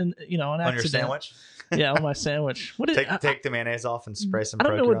some on accident. On your sandwich? Yeah, on my sandwich. Take the mayonnaise off and spray some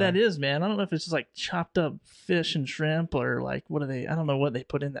Procure. I don't know what that is, man. I don't know if it's just like chopped up fish and shrimp or like what are they? I don't know what they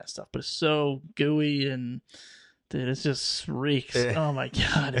put in that stuff, but it's so gooey and. Dude, it just reeks. Oh my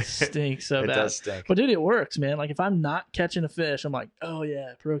God, it stinks so bad. It does stink. But dude, it works, man. Like if I'm not catching a fish, I'm like, oh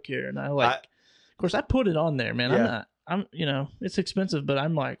yeah, Procure. And of course I put it on there, man. Yeah. I'm it's expensive, but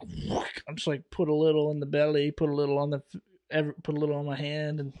I'm just like put a little in the belly, put a little on my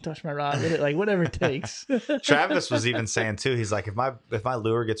hand and touch my rod with it, like whatever it takes. Travis was even saying too, he's like, if my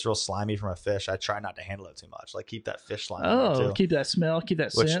lure gets real slimy from a fish, I try not to handle it too much. Like keep that fish slime. Oh, keep that smell, keep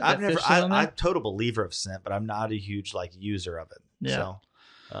that scent. I'm a total believer of scent, but I'm not a huge like user of it. Yeah. So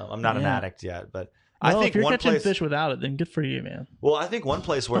I'm not an addict yet, but I think if you're catching fish without it, then good for you, man. Well, I think one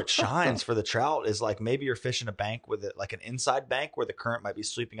place where it shines for the trout is like maybe you're fishing a bank with it, like an inside bank where the current might be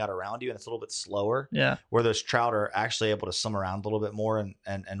sweeping out around you and it's a little bit slower. Yeah. Where those trout are actually able to swim around a little bit more and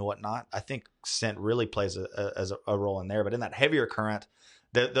whatnot. I think scent really plays a role in there. But in that heavier current,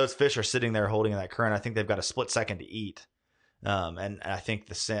 those fish are sitting there holding in that current. I think they've got a split second to eat. And I think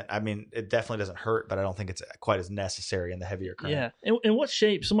the scent, I mean, it definitely doesn't hurt, but I don't think it's quite as necessary in the heavier current. Yeah. And what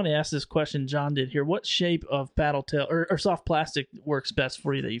shape, somebody asked this question, John did here, what shape of paddle tail or soft plastic works best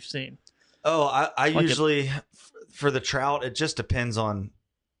for you that you've seen? Oh, I like usually, for the trout, it just depends on,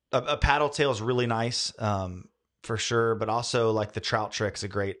 a paddle tail is really nice, for sure. But also like the trout trick's a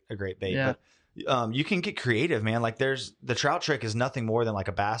great bait. Yeah. But you can get creative, man. Like the trout trick is nothing more than like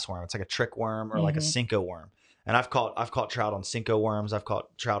a bass worm. It's like a trick worm or like a Senko worm. And I've caught trout on Senko worms. I've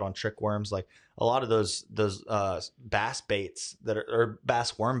caught trout on trick worms. Like a lot of those bass baits or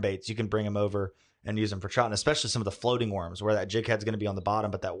bass worm baits, you can bring them over and use them for trout, and especially some of the floating worms where that jig head's going to be on the bottom,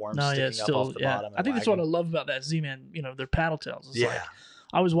 but that worm's sticking up off the bottom. I think that's what I love about that Z-Man. Their paddle tails. It's like,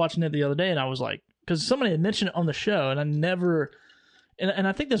 I was watching it the other day, and I was like, because somebody had mentioned it on the show, and I never. And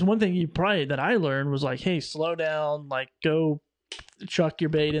I think that's one thing that I learned was like, hey, slow down, like go chuck your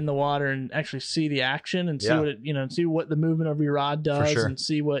bait in the water and actually see the action and see what it, see what the movement of your rod does and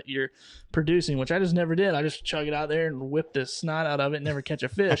see what you're producing, which I just never did. I just chug it out there and whip the snot out of it and never catch a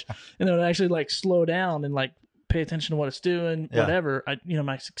fish. And then actually like slow down and like pay attention to what it's doing, whatever.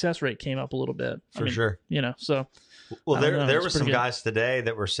 My success rate came up a little bit. For sure. So. Well, there were some guys today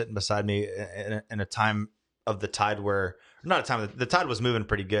that were sitting beside me in a time of the tide where, not a time, the tide was moving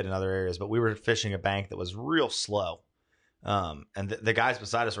pretty good in other areas, but we were fishing a bank that was real slow. And the guys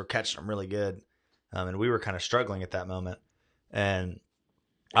beside us were catching them really good. And we were kind of struggling at that moment. And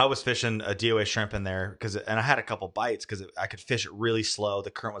I was fishing a DOA shrimp in there and I had a couple bites because I could fish it really slow.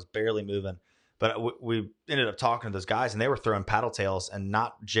 The current was barely moving, but we ended up talking to those guys and they were throwing paddle tails and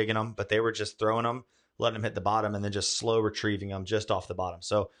not jigging them, but they were just throwing them, letting them hit the bottom and then just slow retrieving them just off the bottom.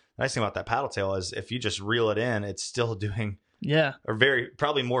 So the nice thing about that paddle tail is if you just reel it in, it's still doing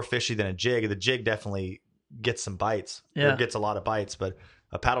probably more fishy than a jig. The jig definitely gets some bites or gets a lot of bites, but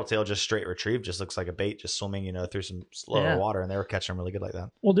a paddle tail just straight retrieve just looks like a bait just swimming through some slower water, and they were catching them really good like that.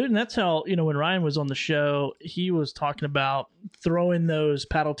 Well, dude, and that's how when Ryan was on the show, he was talking about throwing those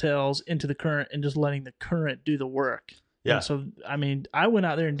paddle tails into the current and just letting the current do the work. And so I mean, I went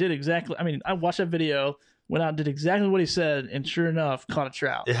out there and did exactly, I watched that video, went out and did exactly what he said, and sure enough caught a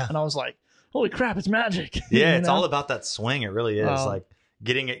trout. And I was like, holy crap, it's magic. It's all about that swing. It really is. Like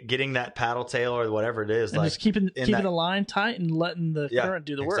getting that paddle tail or whatever it is, and like just keeping the line tight and letting the current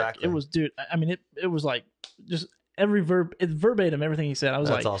do the work. It was, dude. I mean, it was like just it's verbatim everything he said. I was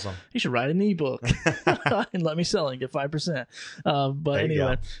That's like, awesome. You should write an ebook and let me sell it and get 5%. But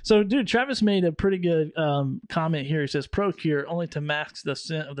anyway, so dude, Travis made a pretty good comment here. He says ProCure only to mask the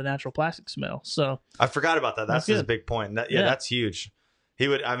scent of the natural plastic smell. So I forgot about that. That's his big point. That's huge.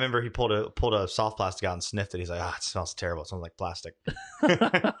 I remember he pulled a soft plastic out and sniffed it. He's like, it smells terrible. It smells like plastic.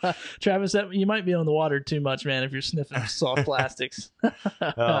 Travis, you might be on the water too much, man, if you're sniffing soft plastics.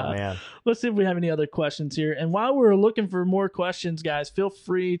 Oh, man. Let's see if we have any other questions here. And while we're looking for more questions, guys, feel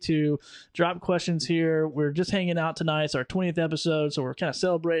free to drop questions here. We're just hanging out tonight. It's our 20th episode, so we're kind of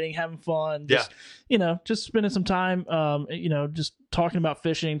celebrating, having fun. Just, just spending some time, just talking about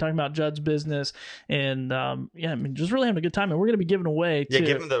fishing, talking about Judd's business, and just really having a good time. And we're going to be giving away.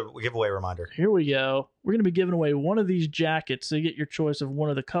 Give him the giveaway reminder. Here we go. We're going to be giving away one of these jackets, so you get your choice of one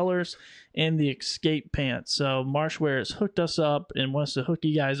of the colors and the escape pants. So Marshwear has hooked us up and wants to hook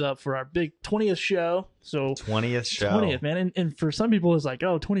you guys up for our big 20th show. So 20th, man. And for some people, it's like,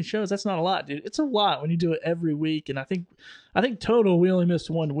 20 shows. That's not a lot, dude. It's a lot when you do it every week. And I think total, we only missed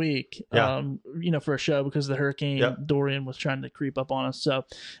 1 week, for a show because the Hurricane Dorian was trying to creep up on us. So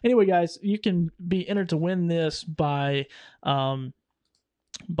anyway, guys, you can be entered to win this by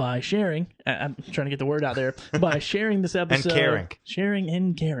sharing. I'm trying to get the word out there, by sharing this episode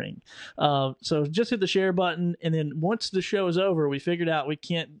and caring. So just hit the share button, and then once the show is over, we figured out we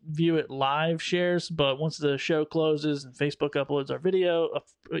can't view it live shares, but once the show closes and Facebook uploads our video,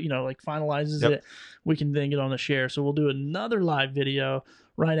 finalizes it, we can then get on the share. So we'll do another live video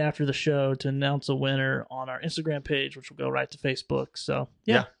right after the show to announce a winner on our Instagram page, which will go right to Facebook. So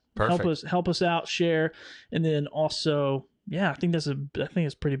perfect. help us out, share, and then also. Yeah, I think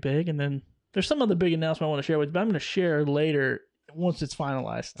it's pretty big. And then there's some other big announcement I want to share with you, but I'm going to share later once it's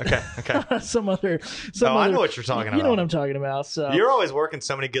finalized. Okay. I know what you're talking about. You know what I'm talking about. So you're always working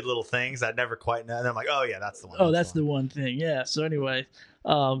so many good little things I never quite know. And I'm like, oh yeah, that's the one. Oh, that's the one thing. Yeah. So anyway,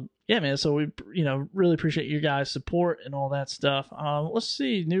 man. So we, really appreciate your guys' support and all that stuff. Let's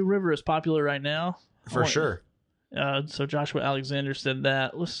see. New River is popular right now. For sure. So Joshua Alexander said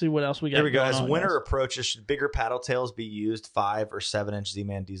that. Let's see what else we got. Here we go. As winter approaches, should bigger paddle tails be used? 5 or 7 inch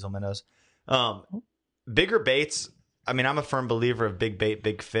Z-Man diesel minnows. Bigger baits. I mean, I'm a firm believer of big bait,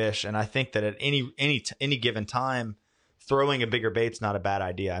 big fish, and I think that at any given time, throwing a bigger bait's not a bad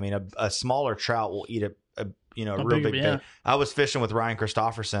idea. I mean, a smaller trout will eat a real big bait. I was fishing with Ryan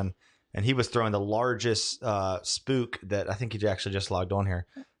Christopherson, and he was throwing the largest spook that I think he actually just logged on here.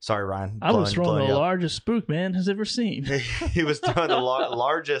 Sorry, Ryan. I was throwing the largest spook man has ever seen. He was throwing the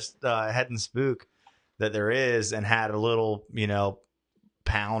largest head and spook that there is, and had a little,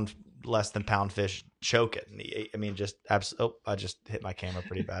 pound, less than pound fish choke it. And I just hit my camera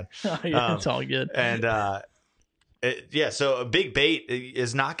pretty bad. It's all good. And so a big bait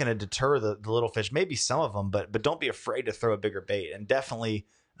is not going to deter the little fish. Maybe some of them, but don't be afraid to throw a bigger bait. And definitely,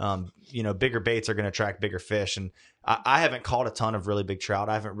 bigger baits are going to attract bigger fish. And I haven't caught a ton of really big trout.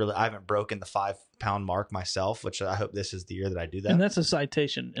 I haven't broken the 5-pound mark myself, which I hope this is the year that I do that. And that's a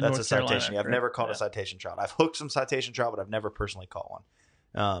citation in North Carolina. Citation. I've never caught a citation trout. I've hooked some citation trout, but I've never personally caught one.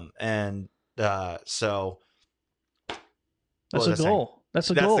 So that's a goal. That's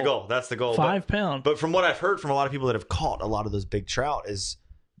the goal. That's the goal. 5 pound. But from what I've heard from a lot of people that have caught a lot of those big trout, is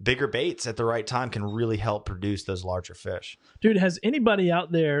bigger baits at the right time can really help produce those larger fish. Dude, has anybody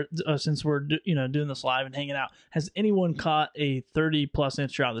out there, since we're doing this live and hanging out, has anyone caught a 30+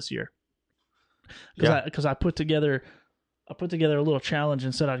 inch trout this year? Because I put together a little challenge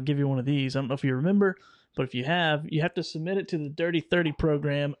and said I'd give you one of these. I don't know if you remember, but if you have to submit it to the Dirty 30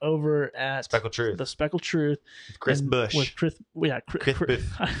 program over at Speckled Truth. The Speckled Truth. Chris Bush. With Chris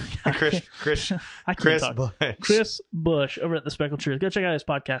Bush over at the Speckled Truth. Go check out his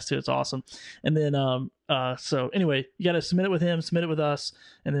podcast too. It's awesome. And then, so anyway, you got to submit it with him, submit it with us,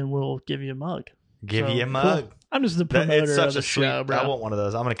 and then we'll give you a mug. Give you a mug. Cool. I'm just the promoter of the show, bro. I want one of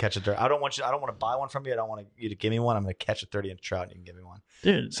those. I'm going to catch a 30. I don't want to buy one from you. I don't want you to give me one. I'm going to catch a 30-inch trout and you can give me one.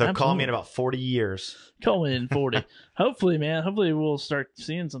 Dude, so absolutely. Call me in about 40 years. Call me in 40. Hopefully, man. Hopefully we'll start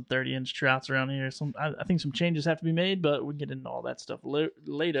seeing some 30-inch trouts around here. I think some changes have to be made, but we'll get into all that stuff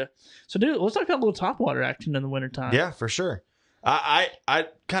later. So, dude, let's talk about a little topwater action in the wintertime. Yeah, for sure. I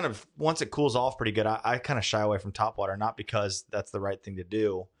kind of, once it cools off pretty good, I kind of shy away from topwater, not because that's the right thing to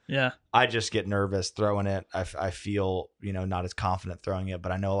do. Yeah. I just get nervous throwing it. I feel, not as confident throwing it,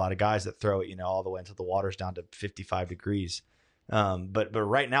 but I know a lot of guys that throw it, all the way until the water's down to 55 degrees. But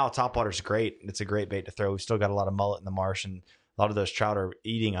right now topwater's great. It's a great bait to throw. We've still got a lot of mullet in the marsh, and a lot of those trout are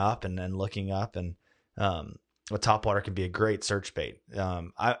eating up and looking up, and a topwater can be a great search bait.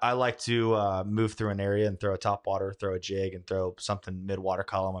 I like to move through an area and throw a topwater, throw a jig, and throw something mid-water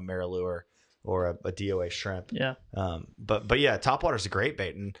column, a Marilure or a DOA shrimp. Yeah. But yeah, topwater is a great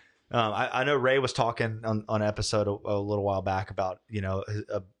bait. And I know Ray was talking on an episode a little while back about,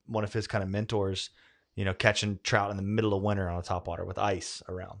 one of his kind of mentors, catching trout in the middle of winter on a topwater with ice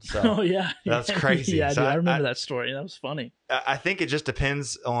around. So oh yeah, that's crazy. Yeah, so I remember that story. That was funny. I think it just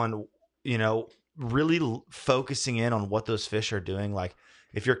depends on, really focusing in on what those fish are doing. Like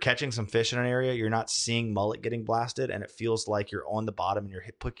if you're catching some fish in an area, you're not seeing mullet getting blasted, and it feels like you're on the bottom and you're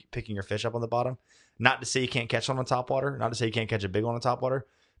picking your fish up on the bottom. Not to say you can't catch one on topwater, not to say you can't catch a big one on topwater,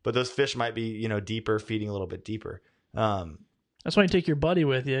 but those fish might be, deeper, feeding a little bit deeper. That's why you take your buddy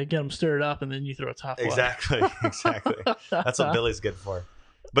with you, get them stirred up, and then you throw a topwater. Exactly. That's what Billy's good for.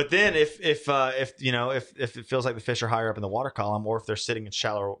 But then if it feels like the fish are higher up in the water column, or if they're sitting in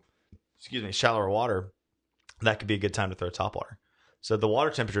shallower water, that could be a good time to throw topwater. So the water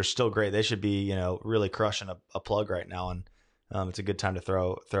temperature is still great. They should be, really crushing a plug right now, and it's a good time to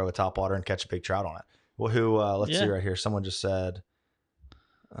throw a topwater and catch a big trout on it. Well, let's see right here. Someone just said,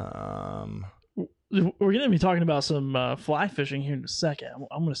 we're going to be talking about some fly fishing here in a second.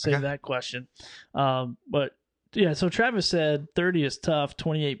 I'm going to save that question. But yeah, so Travis said 30 is tough.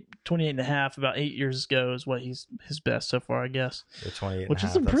 28 and a half about 8 years ago is what his best so far, I guess. 28 which and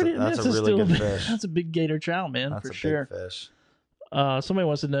is a pretty, that's a really good fish. That's a big gator trout, man, that's for sure. Big fish. Somebody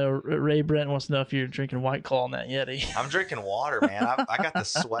wants to know, Ray Brent wants to know if you're drinking White Claw on that Yeti. I'm drinking water, man. I got the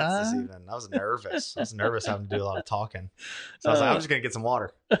sweats this evening. I was nervous. Having to do a lot of talking. So I was like, I'm just going to get some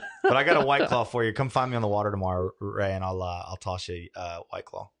water. But I got a White Claw for you. Come find me on the water tomorrow, Ray, and I'll toss you White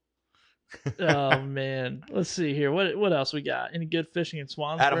Claw. Oh, man. Let's see here. What else we got? Any good fishing in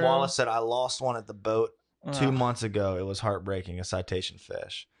Swansboro? Adam Wallace said, I lost one at the boat 2 months ago. It was heartbreaking. A citation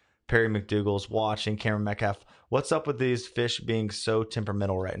fish. Perry McDougall's watching. Cameron Metcalf, what's up with these fish being so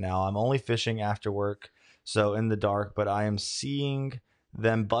temperamental right now? I'm only fishing after work, so in the dark, but I am seeing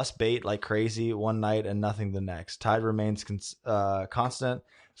them bust bait like crazy one night and nothing the next. Tide remains constant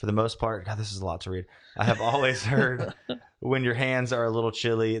for the most part. God, this is a lot to read. I have always heard when your hands are a little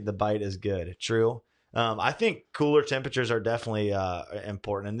chilly, the bite is good. True. I think cooler temperatures are definitely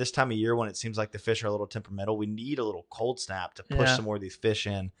important. And this time of year, when it seems like the fish are a little temperamental, we need a little cold snap to push some more of these fish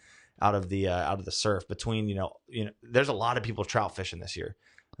in out of the surf. Between there's a lot of people trout fishing this year,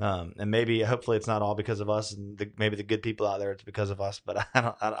 and hopefully it's not all because of us, and maybe the good people out there it's because of us. But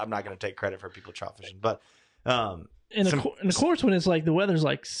I'm not going to take credit for people trout fishing. But And of course, when it's like the weather's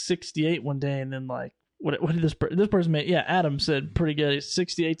like 68 one day, and then like what did this person make? Yeah, Adam said pretty good. It's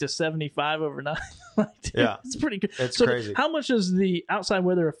 68 to 75 overnight. Like, dude, yeah, it's pretty good. It's crazy. How much does the outside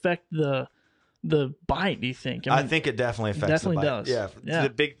weather affect the bite? Do you think? I think it definitely affects. Definitely the bite. does. Yeah,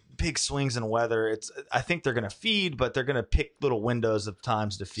 the big swings in weather. I think they're going to feed, but they're going to pick little windows of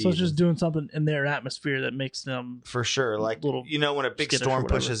times to feed. So it's just doing something in their atmosphere that makes them for sure. Like when a big storm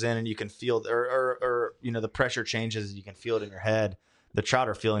pushes in and you can feel, or the pressure changes, and you can feel it in your head. The trout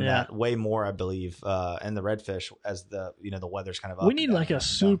are feeling that way more, I believe, and the redfish as the weather's kind of up. We need like a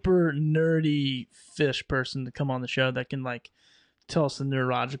super nerdy fish person to come on the show that can like tell us the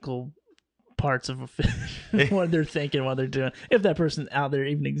neurological parts of a fish, what they're thinking, what they're doing. If that person out there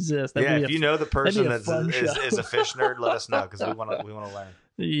even exists, if you know the person that is a fish nerd, let us know because we want to learn.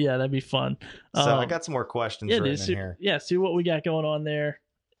 Yeah, that'd be fun. So I got some more questions written in here. Yeah, see what we got going on there,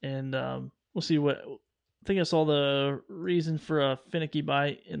 and we'll see what. I think I saw the reason for a finicky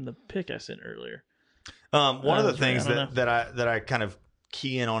bite in the pic I sent earlier. One of the things that I kind of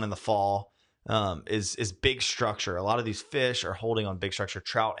key in on in the fall is big structure. A lot of these fish are holding on big structure,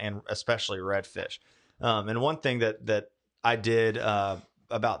 trout and especially redfish. And one thing that I did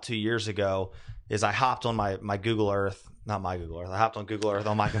about 2 years ago is I hopped on my Google Earth, not my Google Earth. I hopped on Google Earth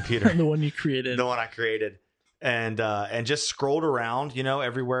on my computer, the one you created, the one I created. And just scrolled around,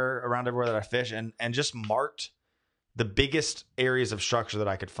 everywhere that I fish and just marked the biggest areas of structure that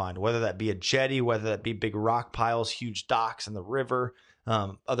I could find, whether that be a jetty, whether that be big rock piles, huge docks in the river,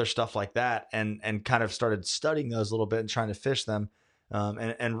 other stuff like that. And kind of started studying those a little bit and trying to fish them.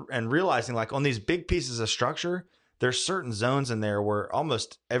 And realizing like on these big pieces of structure, there's certain zones in there where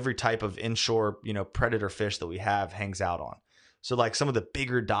almost every type of inshore, predator fish that we have hangs out on. So like some of the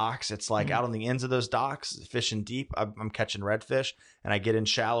bigger docks, it's like out on the ends of those docks, fishing deep, I'm catching redfish, and I get in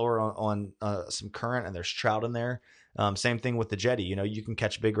shallower on some current and there's trout in there. Same thing with the jetty. You can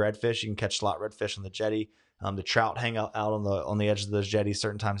catch big redfish, you can catch slot redfish on the jetty. The trout hang out on the edges of those jetties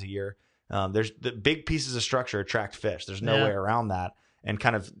certain times a year. There's the big pieces of structure attract fish. There's no way around that. And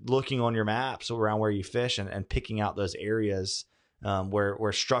kind of looking on your maps around where you fish and picking out those areas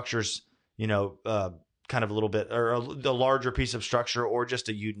where structures, kind of a little bit, or a larger piece of structure, or just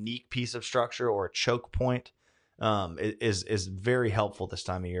a unique piece of structure, or a choke point, is very helpful this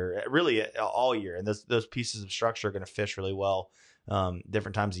time of year, really all year. And those pieces of structure are going to fish really well,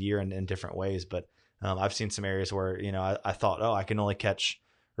 different times of year and in different ways. But I've seen some areas where, I thought, I can only catch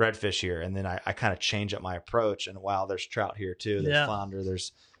redfish here. And then I kind of change up my approach, and wow, there's trout here too. There's flounder.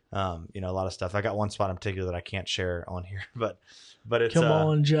 There's, a lot of stuff. I got one spot in particular that I can't share on here, but it's, come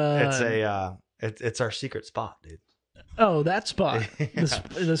on, John. It's our secret spot, dude. Oh, that spot.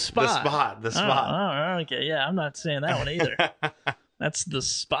 The spot. The spot. Oh, okay. Yeah, I'm not saying that one either. That's the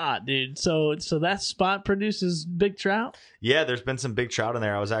spot, dude. So that spot produces big trout? Yeah, there's been some big trout in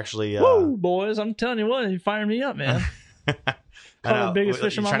there. I was actually... Woo, boys. I'm telling you what, you fired me up, man. Caught the biggest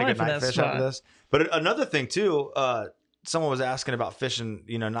fish in my life in that spot. But another thing, too, someone was asking about fishing,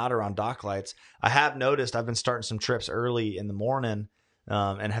 not around dock lights. I have noticed I've been starting some trips early in the morning,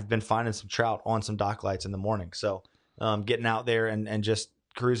 and have been finding some trout on some dock lights in the morning. So getting out there and just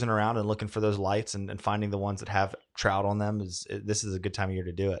cruising around and looking for those lights and finding the ones that have trout on them this is a good time of year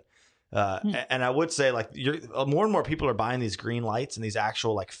to do it. And I would say like more and more people are buying these green lights and these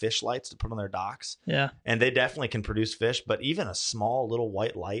actual like fish lights to put on their docks. Yeah. And they definitely can produce fish, but even a small little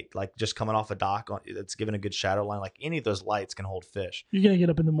white light, like just coming off a dock that's giving a good shadow line, like any of those lights can hold fish. You're going to get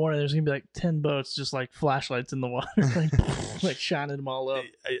up in the morning, there's going to be like 10 boats, just like flashlights in the water, like shining them all up.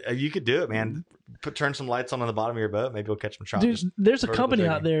 You could do it, man. Turn some lights on the bottom of your boat. Maybe we'll catch some trout. Dude, there's a company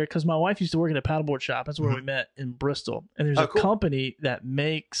out there, because my wife used to work at a paddleboard shop. That's where we met in Bristol. And there's a company that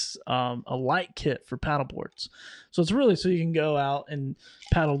makes a light kit for paddleboards. So it's really so you can go out and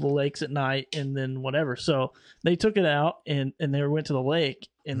paddle the lakes at night and then whatever. So they took it out and they went to the lake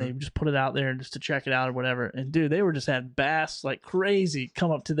and they just put it out there just to check it out or whatever. And dude, they were just had bass like crazy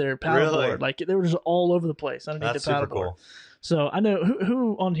come up to their paddleboard. Really? Like they were just all over the place underneath the paddleboard. Cool. So I know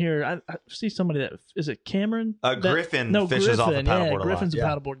who on here. I see somebody that is it Cameron. Griffin fishes off the paddleboard. Yeah, Griffin's a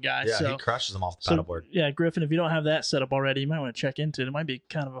paddleboard guy. Yeah, so, he crushes them off the paddleboard. Yeah, Griffin. If you don't have that set up already, you might want to check into it. It might be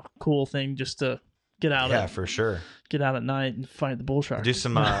kind of a cool thing just to get out. Yeah, for sure. Get out at night and fight the bull shark. Do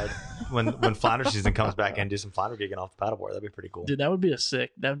some when flounder season comes back in, do some flounder gigging off the paddleboard. That'd be pretty cool. Dude, that would be a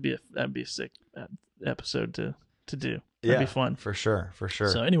sick. That'd be a sick episode to do. That'd be fun for sure.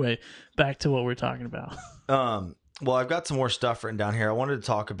 So anyway, back to what we're talking about. Well, I've got some more stuff written down here. I wanted to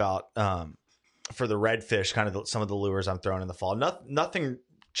talk about for the redfish, kind of some of the lures I'm throwing in the fall. Nothing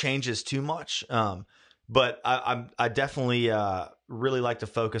changes too much, but I definitely really like to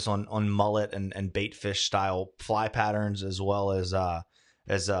focus on mullet and bait fish style fly patterns, as well as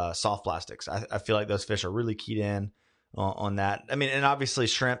soft plastics. I feel like those fish are really keyed in on that. I mean, and obviously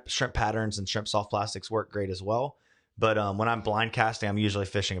shrimp patterns and shrimp soft plastics work great as well. But when I'm blind casting, I'm usually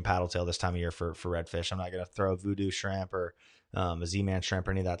fishing a paddle tail this time of year for redfish. I'm not going to throw a voodoo shrimp or a Z-Man shrimp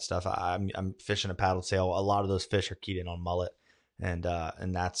or any of that stuff. I'm fishing a paddle tail. A lot of those fish are keyed in on mullet, and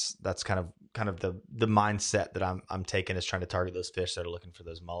that's kind of the mindset that I'm taking, is trying to target those fish that are looking for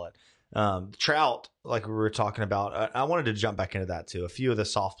those mullet. Trout, like we were talking about, I wanted to jump back into that too. A few of the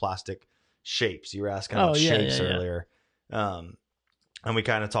soft plastic shapes. You were asking about shapes earlier. And we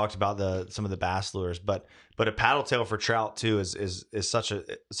kind of talked about some of the bass lures, but a paddle tail for trout too is such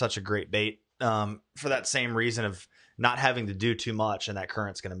a great bait, for that same reason of not having to do too much, and that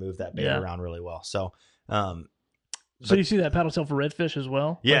current's going to move that bait around really well. So, so you see that paddle tail for redfish as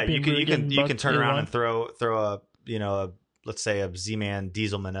well? Yeah, you can turn around and throw a let's say a Z-Man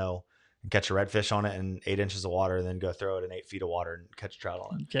diesel minnow and catch a redfish on it in 8 inches of water, and then go throw it in 8 feet of water and catch a trout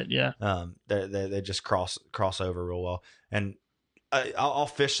on it. They just cross over real well. And I'll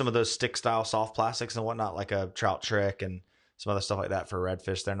fish some of those stick style soft plastics and whatnot, like a Trout Trick and some other stuff like that for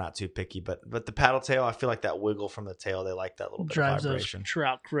redfish. They're not too picky, but the paddle tail, I feel like that wiggle from the tail, they like that little bit drives of vibration. Those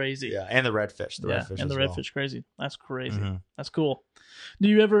trout crazy. Yeah, and the redfish, redfish crazy. That's crazy. Mm-hmm. That's cool. Do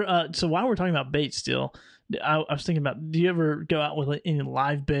you ever? So while we're talking about bait, still, I was thinking about. Do you ever go out with any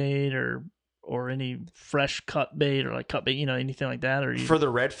live bait or any fresh cut bait or like cut bait, anything like that? Or for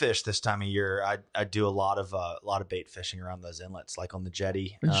the redfish this time of year, I do a lot of bait fishing around those inlets, like on the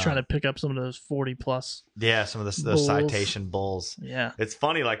jetty. We're just trying to pick up some of those 40 plus. Yeah, some of those citation bulls. Yeah, it's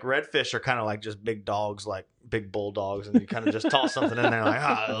funny. Like redfish are kind of like just big dogs, like big bulldogs, and you kind of just toss something in there,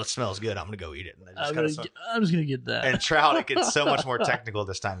 like, it smells good, I'm gonna go eat it. And I'm just gonna get that. And trout, it gets so much more technical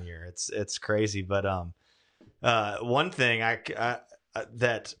this time of year. It's crazy. But one thing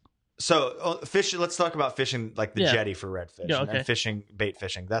So fish. Let's talk about fishing, like the jetty for redfish, and fishing bait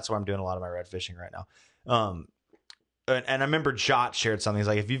fishing. That's where I'm doing a lot of my red fishing right now. And I remember Jot shared something. He's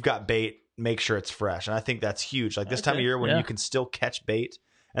like, if you've got bait, make sure it's fresh. And I think that's huge. Like this time of year when you can still catch bait,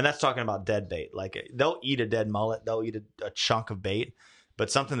 and that's talking about dead bait. Like they'll eat a dead mullet, they'll eat a chunk of bait, but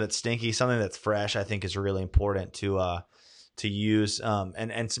something that's stinky, something that's fresh, I think is really important to use.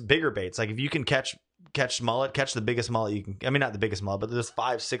 And some bigger baits. Like if you can catch mullet, catch the biggest mullet you can. I mean, not the biggest mullet, but this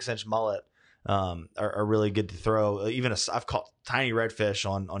 5-6 inch mullet are really good to throw. Even I've caught tiny redfish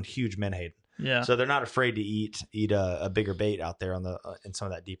on huge menhaden. Yeah. So they're not afraid to eat a bigger bait out there on in some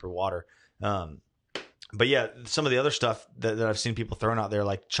of that deeper water. But yeah, some of the other stuff that I've seen people throwing out there,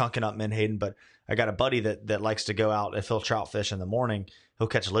 like chunking up menhaden. But I got a buddy that likes to go out if he'll trout fish in the morning. He'll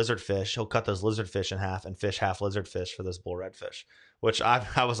catch lizardfish. He'll cut those lizardfish in half and fish half lizardfish for those bull redfish. Which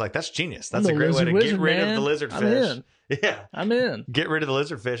I was like, that's genius. That's a great way to get rid of the lizardfish. Yeah, I'm in. Get rid of the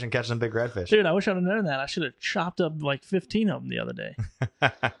lizardfish and catch some big redfish. Dude, I wish I'd have known that. I should have chopped up like 15 of them the other day.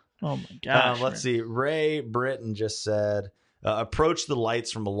 Oh my gosh. Let's see. Ray Britton just said, approach the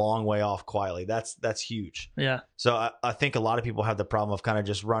lights from a long way off quietly. That's huge. Yeah. So I think a lot of people have the problem of kind of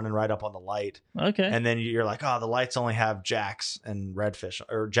just running right up on the light. Okay. And then you're like, the lights only have jacks and redfish,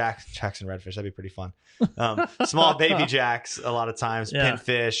 or jacks and redfish. That'd be pretty fun. Small baby jacks, a lot of times,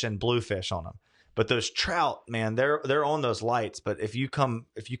 pinfish and bluefish on them. But those trout, man, they're on those lights. But if you come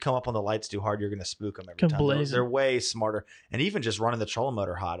up on the lights too hard, you're going to spook them every time. They're way smarter. And even just running the trolling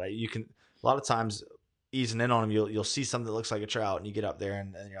motor hot, you can a lot of times easing in on them. You'll see something that looks like a trout, and you get up there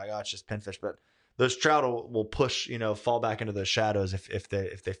and you're like, it's just pinfish. But those trout will push, fall back into those shadows if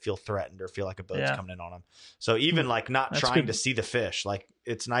they feel threatened or feel like a boat's coming in on them. So even like not trying to see the fish, like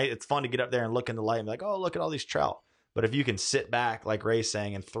it's nice, it's fun to get up there and look in the light and be like, look at all these trout. But if you can sit back, like Ray's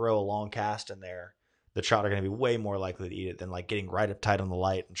saying, and throw a long cast in there, the trout are going to be way more likely to eat it than like getting right up tight on the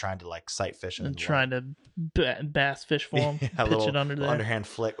light and trying to like sight fish it. And trying to bass fish for them, pitch it under there. Underhand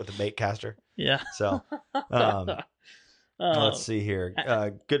flick with the bait caster. Yeah. So let's see here.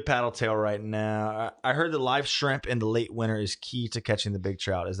 Good paddle tail right now. I heard that live shrimp in the late winter is key to catching the big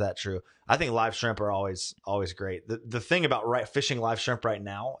trout. Is that true? I think live shrimp are always great. The thing about fishing live shrimp right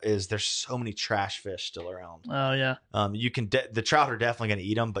now is there's so many trash fish still around. Oh yeah. You can the trout are definitely going to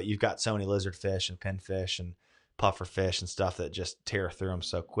eat them, but you've got so many lizard fish and pinfish and puffer fish and stuff that just tear through them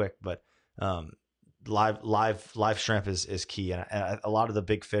so quick. But live shrimp is key, and a lot of the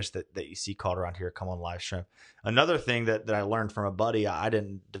big fish that you see caught around here come on live shrimp. Another thing that I learned from a buddy, I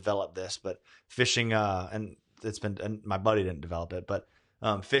didn't develop this, but fishing and my buddy didn't develop it, but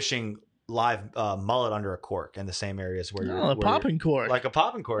fishing live mullet under a cork in the same areas where you're popping cork, like a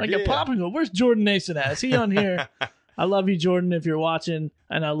popping cork, a popping cork. Where's Jordan Nason at? Is he on here? I love you, Jordan, if you're watching,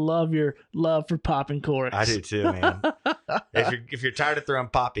 and I love your love for popping corks. I do too, man. If you're tired of throwing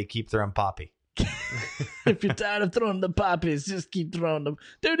poppy, keep throwing poppy. If you're tired of throwing the poppies, just keep throwing them.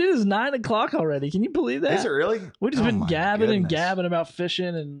 Dude, it is 9:00 already. Can you believe that? Is it really? We've just been gabbing about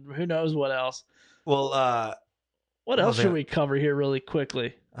fishing and who knows what else. Well, what else should we cover here really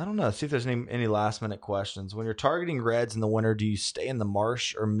quickly? I don't know. See if there's any last minute questions. When you're targeting reds in the winter, do you stay in the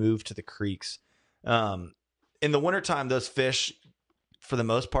marsh or move to the creeks? In the wintertime, those fish, for the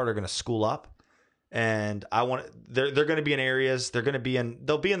most part, are going to school up. And they're going to be in areas, they'll be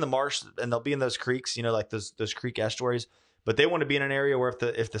in the marsh and they'll be in those creeks, like those creek estuaries, but they want to be in an area where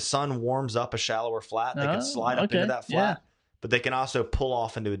if the sun warms up a shallower flat, they can slide up into that flat, but they can also pull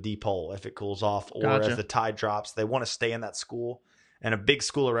off into a deep hole if it cools off, or as the tide drops, they want to stay in that school. And a big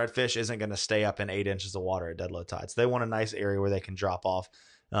school of redfish isn't going to stay up in 8 inches of water at dead low tides. They want a nice area where they can drop off.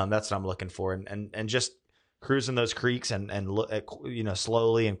 That's what I'm looking for. And just cruising those creeks and look at,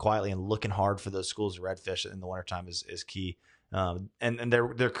 slowly and quietly and looking hard for those schools of redfish in the wintertime is key. And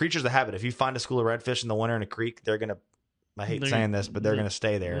they're creatures of habit. If you find a school of redfish in the winter in a creek, they're gonna, I hate saying this, but they're gonna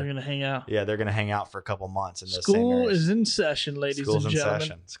stay there. They're gonna hang out. Yeah, they're gonna hang out for a couple months in those same areas. School is in session, ladies and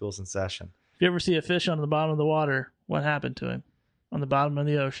gentlemen. School's in session. If you ever see a fish on the bottom of the water, what happened to him? On the bottom of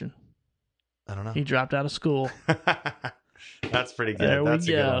the ocean. I don't know. He dropped out of school. That's pretty good. There That's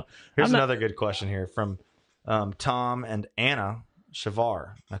we a go. good one. Here's another good question here from Tom and Anna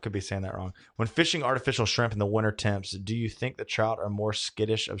Shavar. I could be saying that wrong. When fishing artificial shrimp in the winter temps, do you think the trout are more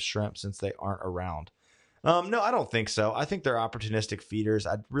skittish of shrimp since they aren't around? No, I don't think so. I think they're opportunistic feeders.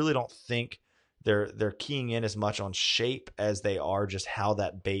 I really don't think they're keying in as much on shape as they are just how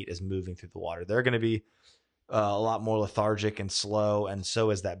that bait is moving through the water. They're going to be a lot more lethargic and slow, and so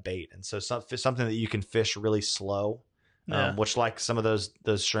is that bait. And so something that you can fish really slow, which like some of those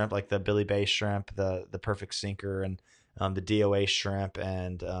shrimp, like the Billy Bay shrimp, the Perfect Sinker, and the DOA shrimp,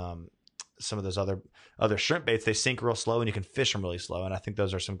 and some of those other shrimp baits, they sink real slow and you can fish them really slow. And I think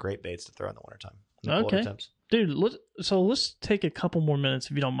those are some great baits to throw in the wintertime. Okay. Dude, let's take a couple more minutes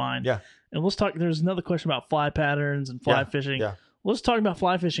if you don't mind. Yeah. And let's talk. There's another question about fly patterns and fly fishing. Yeah. Let's talk about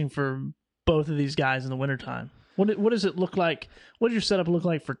fly fishing for both of these guys in the wintertime. What does it look like? What does your setup look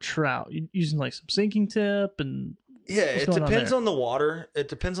like for trout? You using like some sinking tip and it depends on the water. It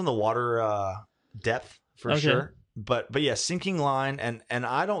depends on the water depth for sure. But yeah, sinking line and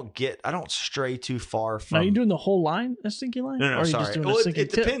I don't stray too far from. Are you doing the whole line a sinking line? No, or are you sorry. Just doing a sinking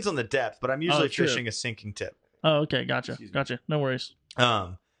tip? Depends on the depth, but I'm usually fishing a sinking tip. Oh, okay, gotcha. No worries.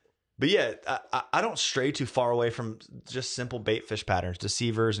 But yeah, I don't stray too far away from just simple bait fish patterns,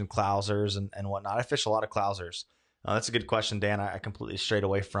 deceivers and clousers and whatnot. I fish a lot of clousers. That's a good question, Dan. I completely strayed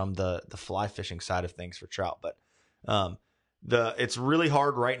away from the fly fishing side of things for trout, but it's really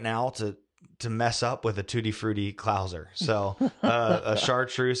hard right now to mess up with a Tutti Frutti clouser. So a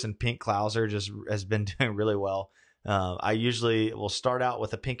chartreuse and pink clouser just has been doing really well. I usually will start out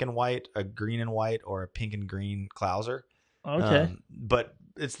with a pink and white, a green and white, or a pink and green clouser. Okay. But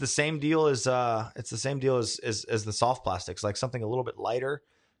it's the same deal as the soft plastics. Like something a little bit lighter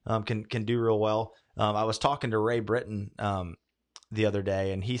can do real well. I was talking to Ray Britton the other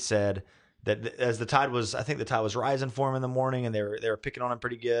day, and he said that as the tide was rising for him in the morning, and they were picking on him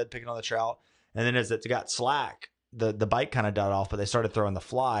pretty good, picking on the trout. And then as it got slack, the bite kind of died off, but they started throwing the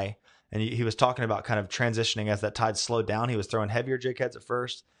fly. And he was talking about kind of transitioning as that tide slowed down. He was throwing heavier jig heads at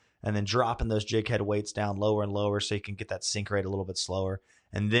first, and then dropping those jig head weights down lower and lower so you can get that sink rate a little bit slower.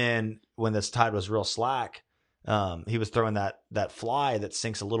 And then when this tide was real slack, he was throwing that fly that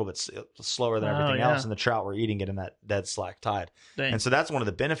sinks a little bit slower than everything else, and the trout were eating it in that dead slack tide. Dang. And so that's one of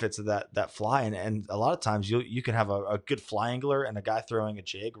the benefits of that fly. And a lot of times you can have a good fly angler and a guy throwing a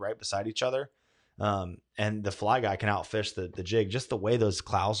jig right beside each other. And the fly guy can outfish the jig. Just the way those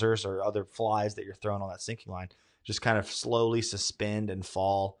clousers or other flies that you're throwing on that sinking line just kind of slowly suspend and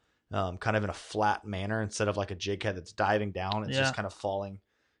fall kind of in a flat manner instead of like a jig head that's diving down. It's just kind of falling,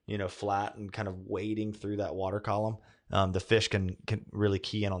 flat and kind of wading through that water column. The fish can really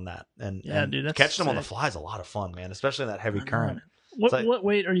key in on that. And dude, that's catching them on the fly is a lot of fun, man, especially in that heavy current. What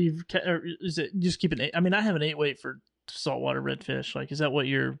weight are you, or is it just keep an 8? I mean, I have an 8 weight for saltwater redfish. Like, is that what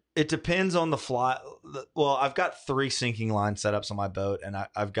you're? It depends on the fly. Well, I've got 3 sinking line setups on my boat, and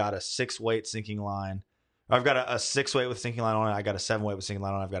I've got a 6 weight sinking line. I've got a 6 weight with sinking line on it. I got a 7 weight with sinking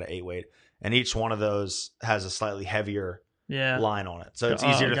line on it. I've got an 8 weight, and each one of those has a slightly heavier line on it, so it's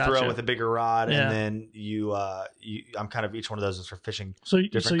easier to throw with a bigger rod. And then I'm kind of, each one of those is for fishing. So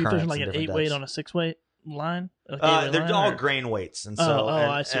you're fishing like an 8 weight on a 6 weight line? They're all grain weights, and so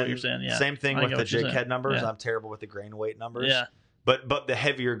I see what you're saying. Yeah, same thing with the jig head numbers. I'm terrible with the grain weight numbers. Yeah, but the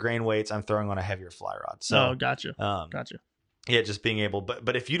heavier grain weights I'm throwing on a heavier fly rod. So gotcha. Yeah, just being able,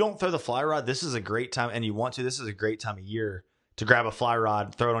 but if you don't throw the fly rod, this is a great time, and you want to. This is a great time of year to grab a fly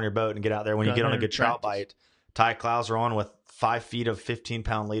rod, throw it on your boat, and get out there. When you get on a good trout bite, tie clouser on with 5 feet of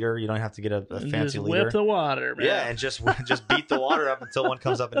 15-pound leader. You don't have to get a fancy just leader. Whip the water, man. Yeah, and just beat the water up until one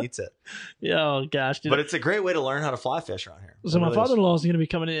comes up and eats it. Oh gosh, dude. But it's a great way to learn how to fly fish around here. So my father-in-law is going to be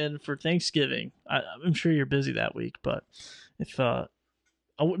coming in for Thanksgiving. I'm sure you're busy that week, but if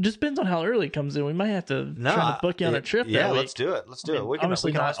just depends on how early it comes in. We might have to try to book you on a trip. Yeah, that week. let's do it. Let's do it. We can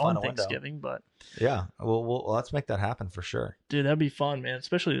obviously not on Thanksgiving, but yeah, well, let's make that happen for sure. Dude, that'd be fun, man.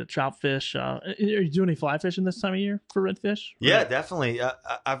 Especially the trout fish. Are you doing any fly fishing this time of year for redfish? Yeah, definitely.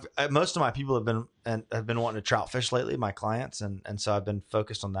 Most of my people have been wanting to trout fish lately. My clients, and so I've been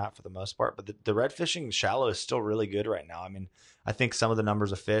focused on that for the most part. But the red fishing shallow is still really good right now. I mean, I think some of the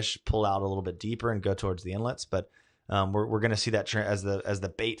numbers of fish pull out a little bit deeper and go towards the inlets, but we're going to see that as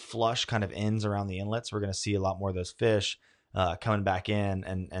the bait flush kind of ends around the inlets. We're going to see a lot more of those fish coming back in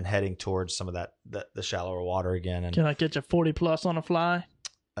and heading towards some of the shallower water again. And can I catch a 40 plus on a fly?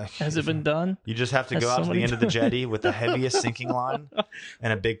 Has it been done? You just have to go out to the end of the jetty with the heaviest sinking line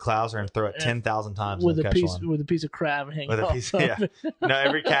and a big clouser and throw it 10,000 times with a piece of crab hanging off. Yeah. No,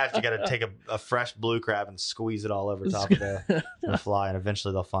 every catch you got to take a fresh blue crab and squeeze it all over top of the fly, and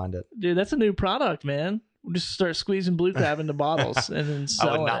eventually they'll find it. Dude, that's a new product, man. We'll just start squeezing blue crab into bottles and then sell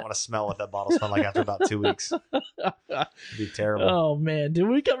it. I would not want to smell what that bottle smelled like after about 2 weeks. It'd be terrible. Oh man, dude,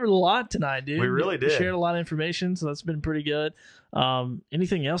 we covered a lot tonight, dude. We really did. We shared a lot of information, so that's been pretty good.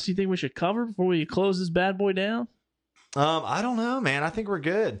 Anything else you think we should cover before we close this bad boy down? I don't know, man. I think we're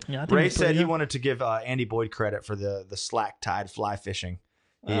good. Yeah, Ray said he wanted to give Andy Boyd credit for the slack tide fly fishing.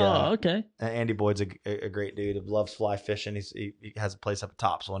 Okay. Andy Boyd's a great dude. He loves fly fishing. He has a place up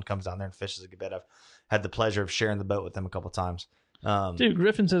top, so one comes down there and fishes a good bit. I've had the pleasure of sharing the boat with him a couple times. Dude,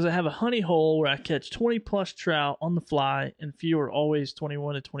 Griffin says, I have a honey hole where I catch 20 plus trout on the fly, and few are always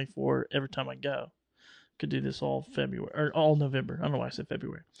 21 to 24 every time I go. Could do this all February or all November. I don't know why I said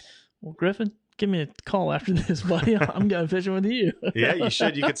February. Well, Griffin, give me a call after this, buddy. I'm going fishing with you. Yeah, you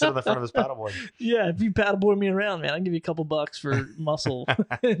should. You could sit on the front of his paddleboard. Yeah, if you paddleboard me around, man, I'll give you a couple bucks for muscle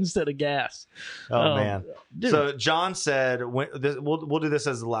instead of gas. Oh man. Dude. So John said, we'll do this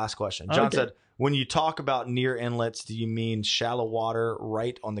as the last question. John said, when you talk about near inlets, do you mean shallow water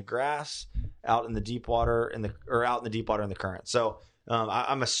right on the grass, out in the deep water, out in the deep water in the current? So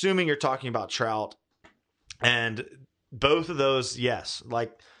I'm assuming you're talking about trout, and both of those, yes.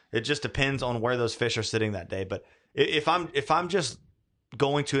 Like, it just depends on where those fish are sitting that day. But if I'm just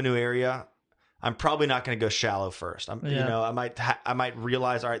going to a new area, I'm probably not going to go shallow first. You know, I might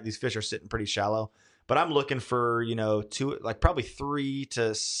realize, all right, these fish are sitting pretty shallow, but I'm looking for, probably 3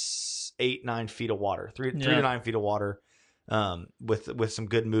 to 8, 9 feet of water, 3 to 9 feet of water, with some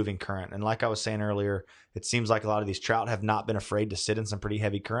good moving current. And like I was saying earlier, it seems like a lot of these trout have not been afraid to sit in some pretty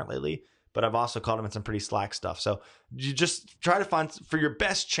heavy current lately. But I've also caught them in some pretty slack stuff. So you just try to find, for your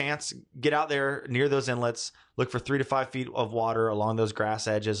best chance, get out there near those inlets, look for 3 to 5 feet of water along those grass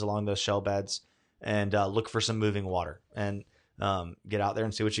edges, along those shell beds, and look for some moving water. And get out there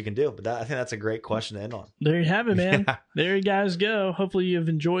and see what you can do. But I think that's a great question to end on. There you have it, man. Yeah. There you guys go. Hopefully you've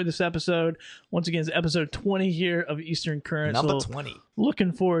enjoyed this episode. Once again, it's episode 20 here of Eastern Current. Number 20.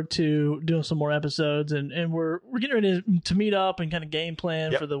 Looking forward to doing some more episodes, and we're getting ready to meet up and kind of game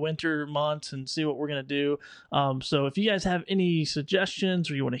plan for the winter months and see what we're going to do. So if you guys have any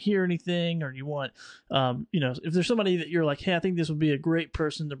suggestions, or you want to hear anything, or you want, if there's somebody that you're like, hey, I think this would be a great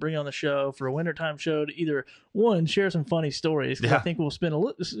person to bring on the show for a wintertime show to either, one, share some funny stories, because I think we'll spend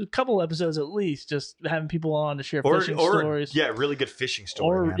a couple episodes at least just having people on to share fishing stories. Yeah, really good fishing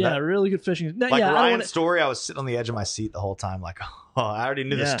story. Really good fishing. Like Ryan's story, I was sitting on the edge of my seat the whole time, like, oh, I already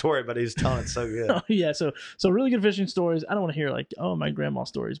knew the story, but he's telling it so good. So really good fishing stories. I don't want to hear like, oh, my grandma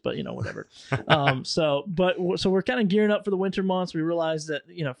stories, but whatever. So we're kind of gearing up for the winter months. We realize that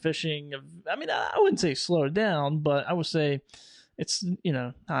fishing, I wouldn't say slow down, but I would say it's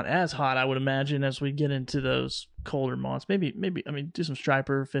not as hot, I would imagine, as we get into those colder months. Maybe do some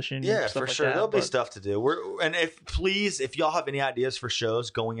striper fishing. Yeah, stuff for like sure. that, There'll be stuff to do. If y'all have any ideas for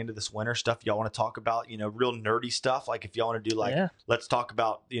shows going into this winter, stuff y'all want to talk about, real nerdy stuff, like if y'all want to do let's talk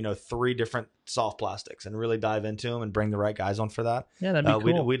about 3 different soft plastics and really dive into them and bring the right guys on for that. Yeah, that'd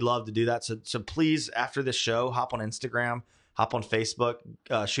be cool. We'd love to do that. So please, after this show, hop on Instagram, hop on Facebook,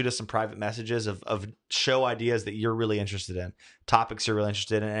 shoot us some private messages of show ideas that you're really interested in, topics you're really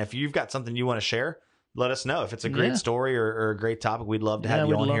interested in. And if you've got something you want to share, let us know if it's a great story or a great topic. We'd love to have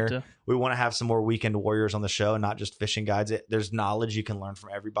you on here. We want to have some more weekend warriors on the show, not just fishing guides. There's knowledge you can learn from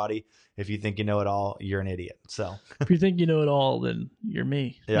everybody. If you think you know it all, you're an idiot. So if you think you know it all, then you're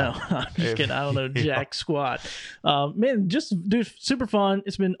me. Yeah. No, I'm just kidding. I don't know jack squat. Man, just dude, super fun.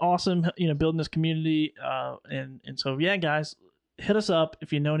 It's been awesome, building this community. And so yeah, guys, hit us up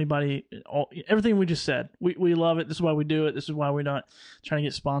if you know anybody. Everything we just said, we love it. This is why we do it. This is why we're not trying to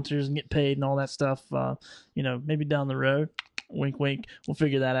get sponsors and get paid and all that stuff. Maybe down the road, wink wink, we'll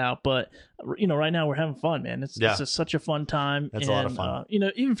figure that out. But right now we're having fun, man. It's just such a fun time. It's a lot of fun.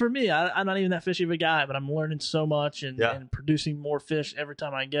 Even for me, I'm not even that fishy of a guy, but I'm learning so much and producing more fish every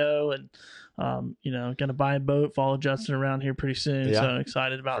time I go. And gonna buy a boat, follow Justin around here pretty soon. So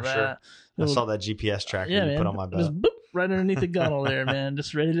excited about that. Sure. I saw that GPS tracker you put on my boat. Right underneath the gunnel there, man.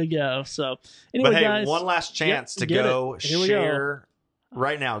 Just ready to go. So anyway, but hey, guys, one last chance to go share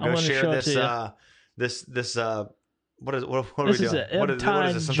right now. Go share this what are we doing? What is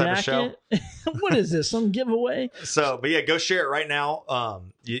this? Some type of show? What is this? Some giveaway? But yeah, go share it right now.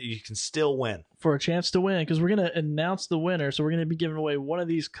 You can still win. For a chance to win, because we're going to announce the winner. So we're going to be giving away one of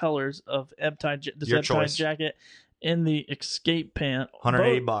these colors of Ebb Tide jacket and the Escape pant.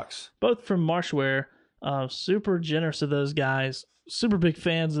 $180. Both from Marshwear. Super generous of those guys. Super big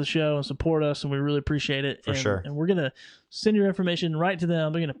fans of the show and support us, and we really appreciate it. For sure. And we're going to send your information right to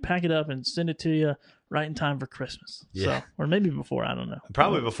them. They're going to pack it up and send it to you right in time for Christmas. Yeah. So, or maybe before, I don't know.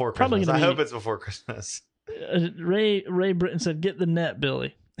 Probably before Christmas. I hope it's before Christmas. Ray Britton said, "Get the net,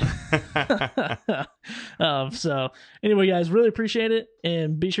 Billy." So anyway, guys, really appreciate it,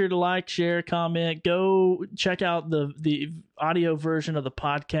 and be sure to like, share, comment. Go check out the audio version of the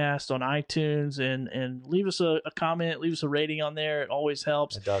podcast on iTunes and leave us a comment, leave us a rating on there. It always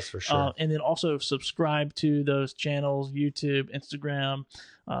helps. It does, for sure. And then also subscribe to those channels: YouTube, Instagram,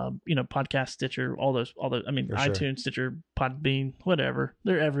 Podcast, Stitcher, all those. I mean, iTunes, sure. Stitcher, Podbean, whatever.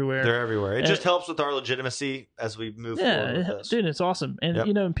 They're everywhere. It just helps with our legitimacy as we move forward with this. Dude, it's awesome.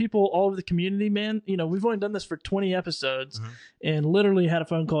 And people all over the community, man. We've only done this for 20 episodes, and literally had a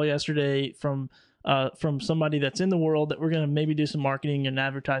phone call yesterday from somebody that's in the world that we're going to maybe do some marketing and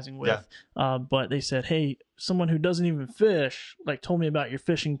advertising with. But they said, hey, someone who doesn't even fish told me about your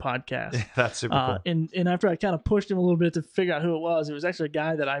fishing podcast. Yeah, that's super cool. And after I kind of pushed him a little bit to figure out who it was actually a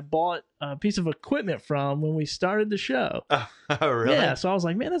guy that I bought a piece of equipment from when we started the show. Oh, really? Yeah. So I was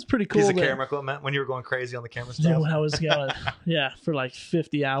like, man, that's pretty cool. Piece of camera equipment when you were going crazy on the camera stuff? Yeah, when I was going, for like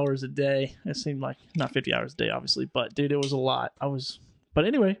 50 hours a day. It seemed like, not 50 hours a day, obviously, but dude, it was a lot. But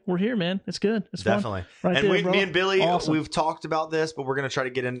anyway, we're here, man. It's good. It's definitely fun. Right, and me and Billy, we've talked about this, but we're going to try to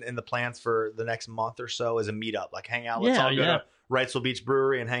get in the plans for the next month or so as a meetup, hang out. Let's all go to Wrightsville Beach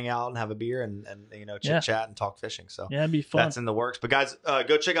Brewery and hang out and have a beer and chit chat and talk fishing. So it'd be fun. That's in the works. But guys,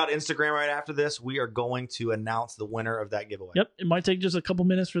 go check out Instagram right after this. We are going to announce the winner of that giveaway. Yep. It might take just a couple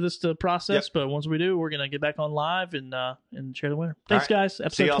minutes for this to process, but once we do, we're going to get back on live and share the winner. Thanks, guys.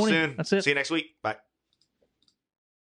 Episode 20. See y'all soon. That's it. See you next week. Bye.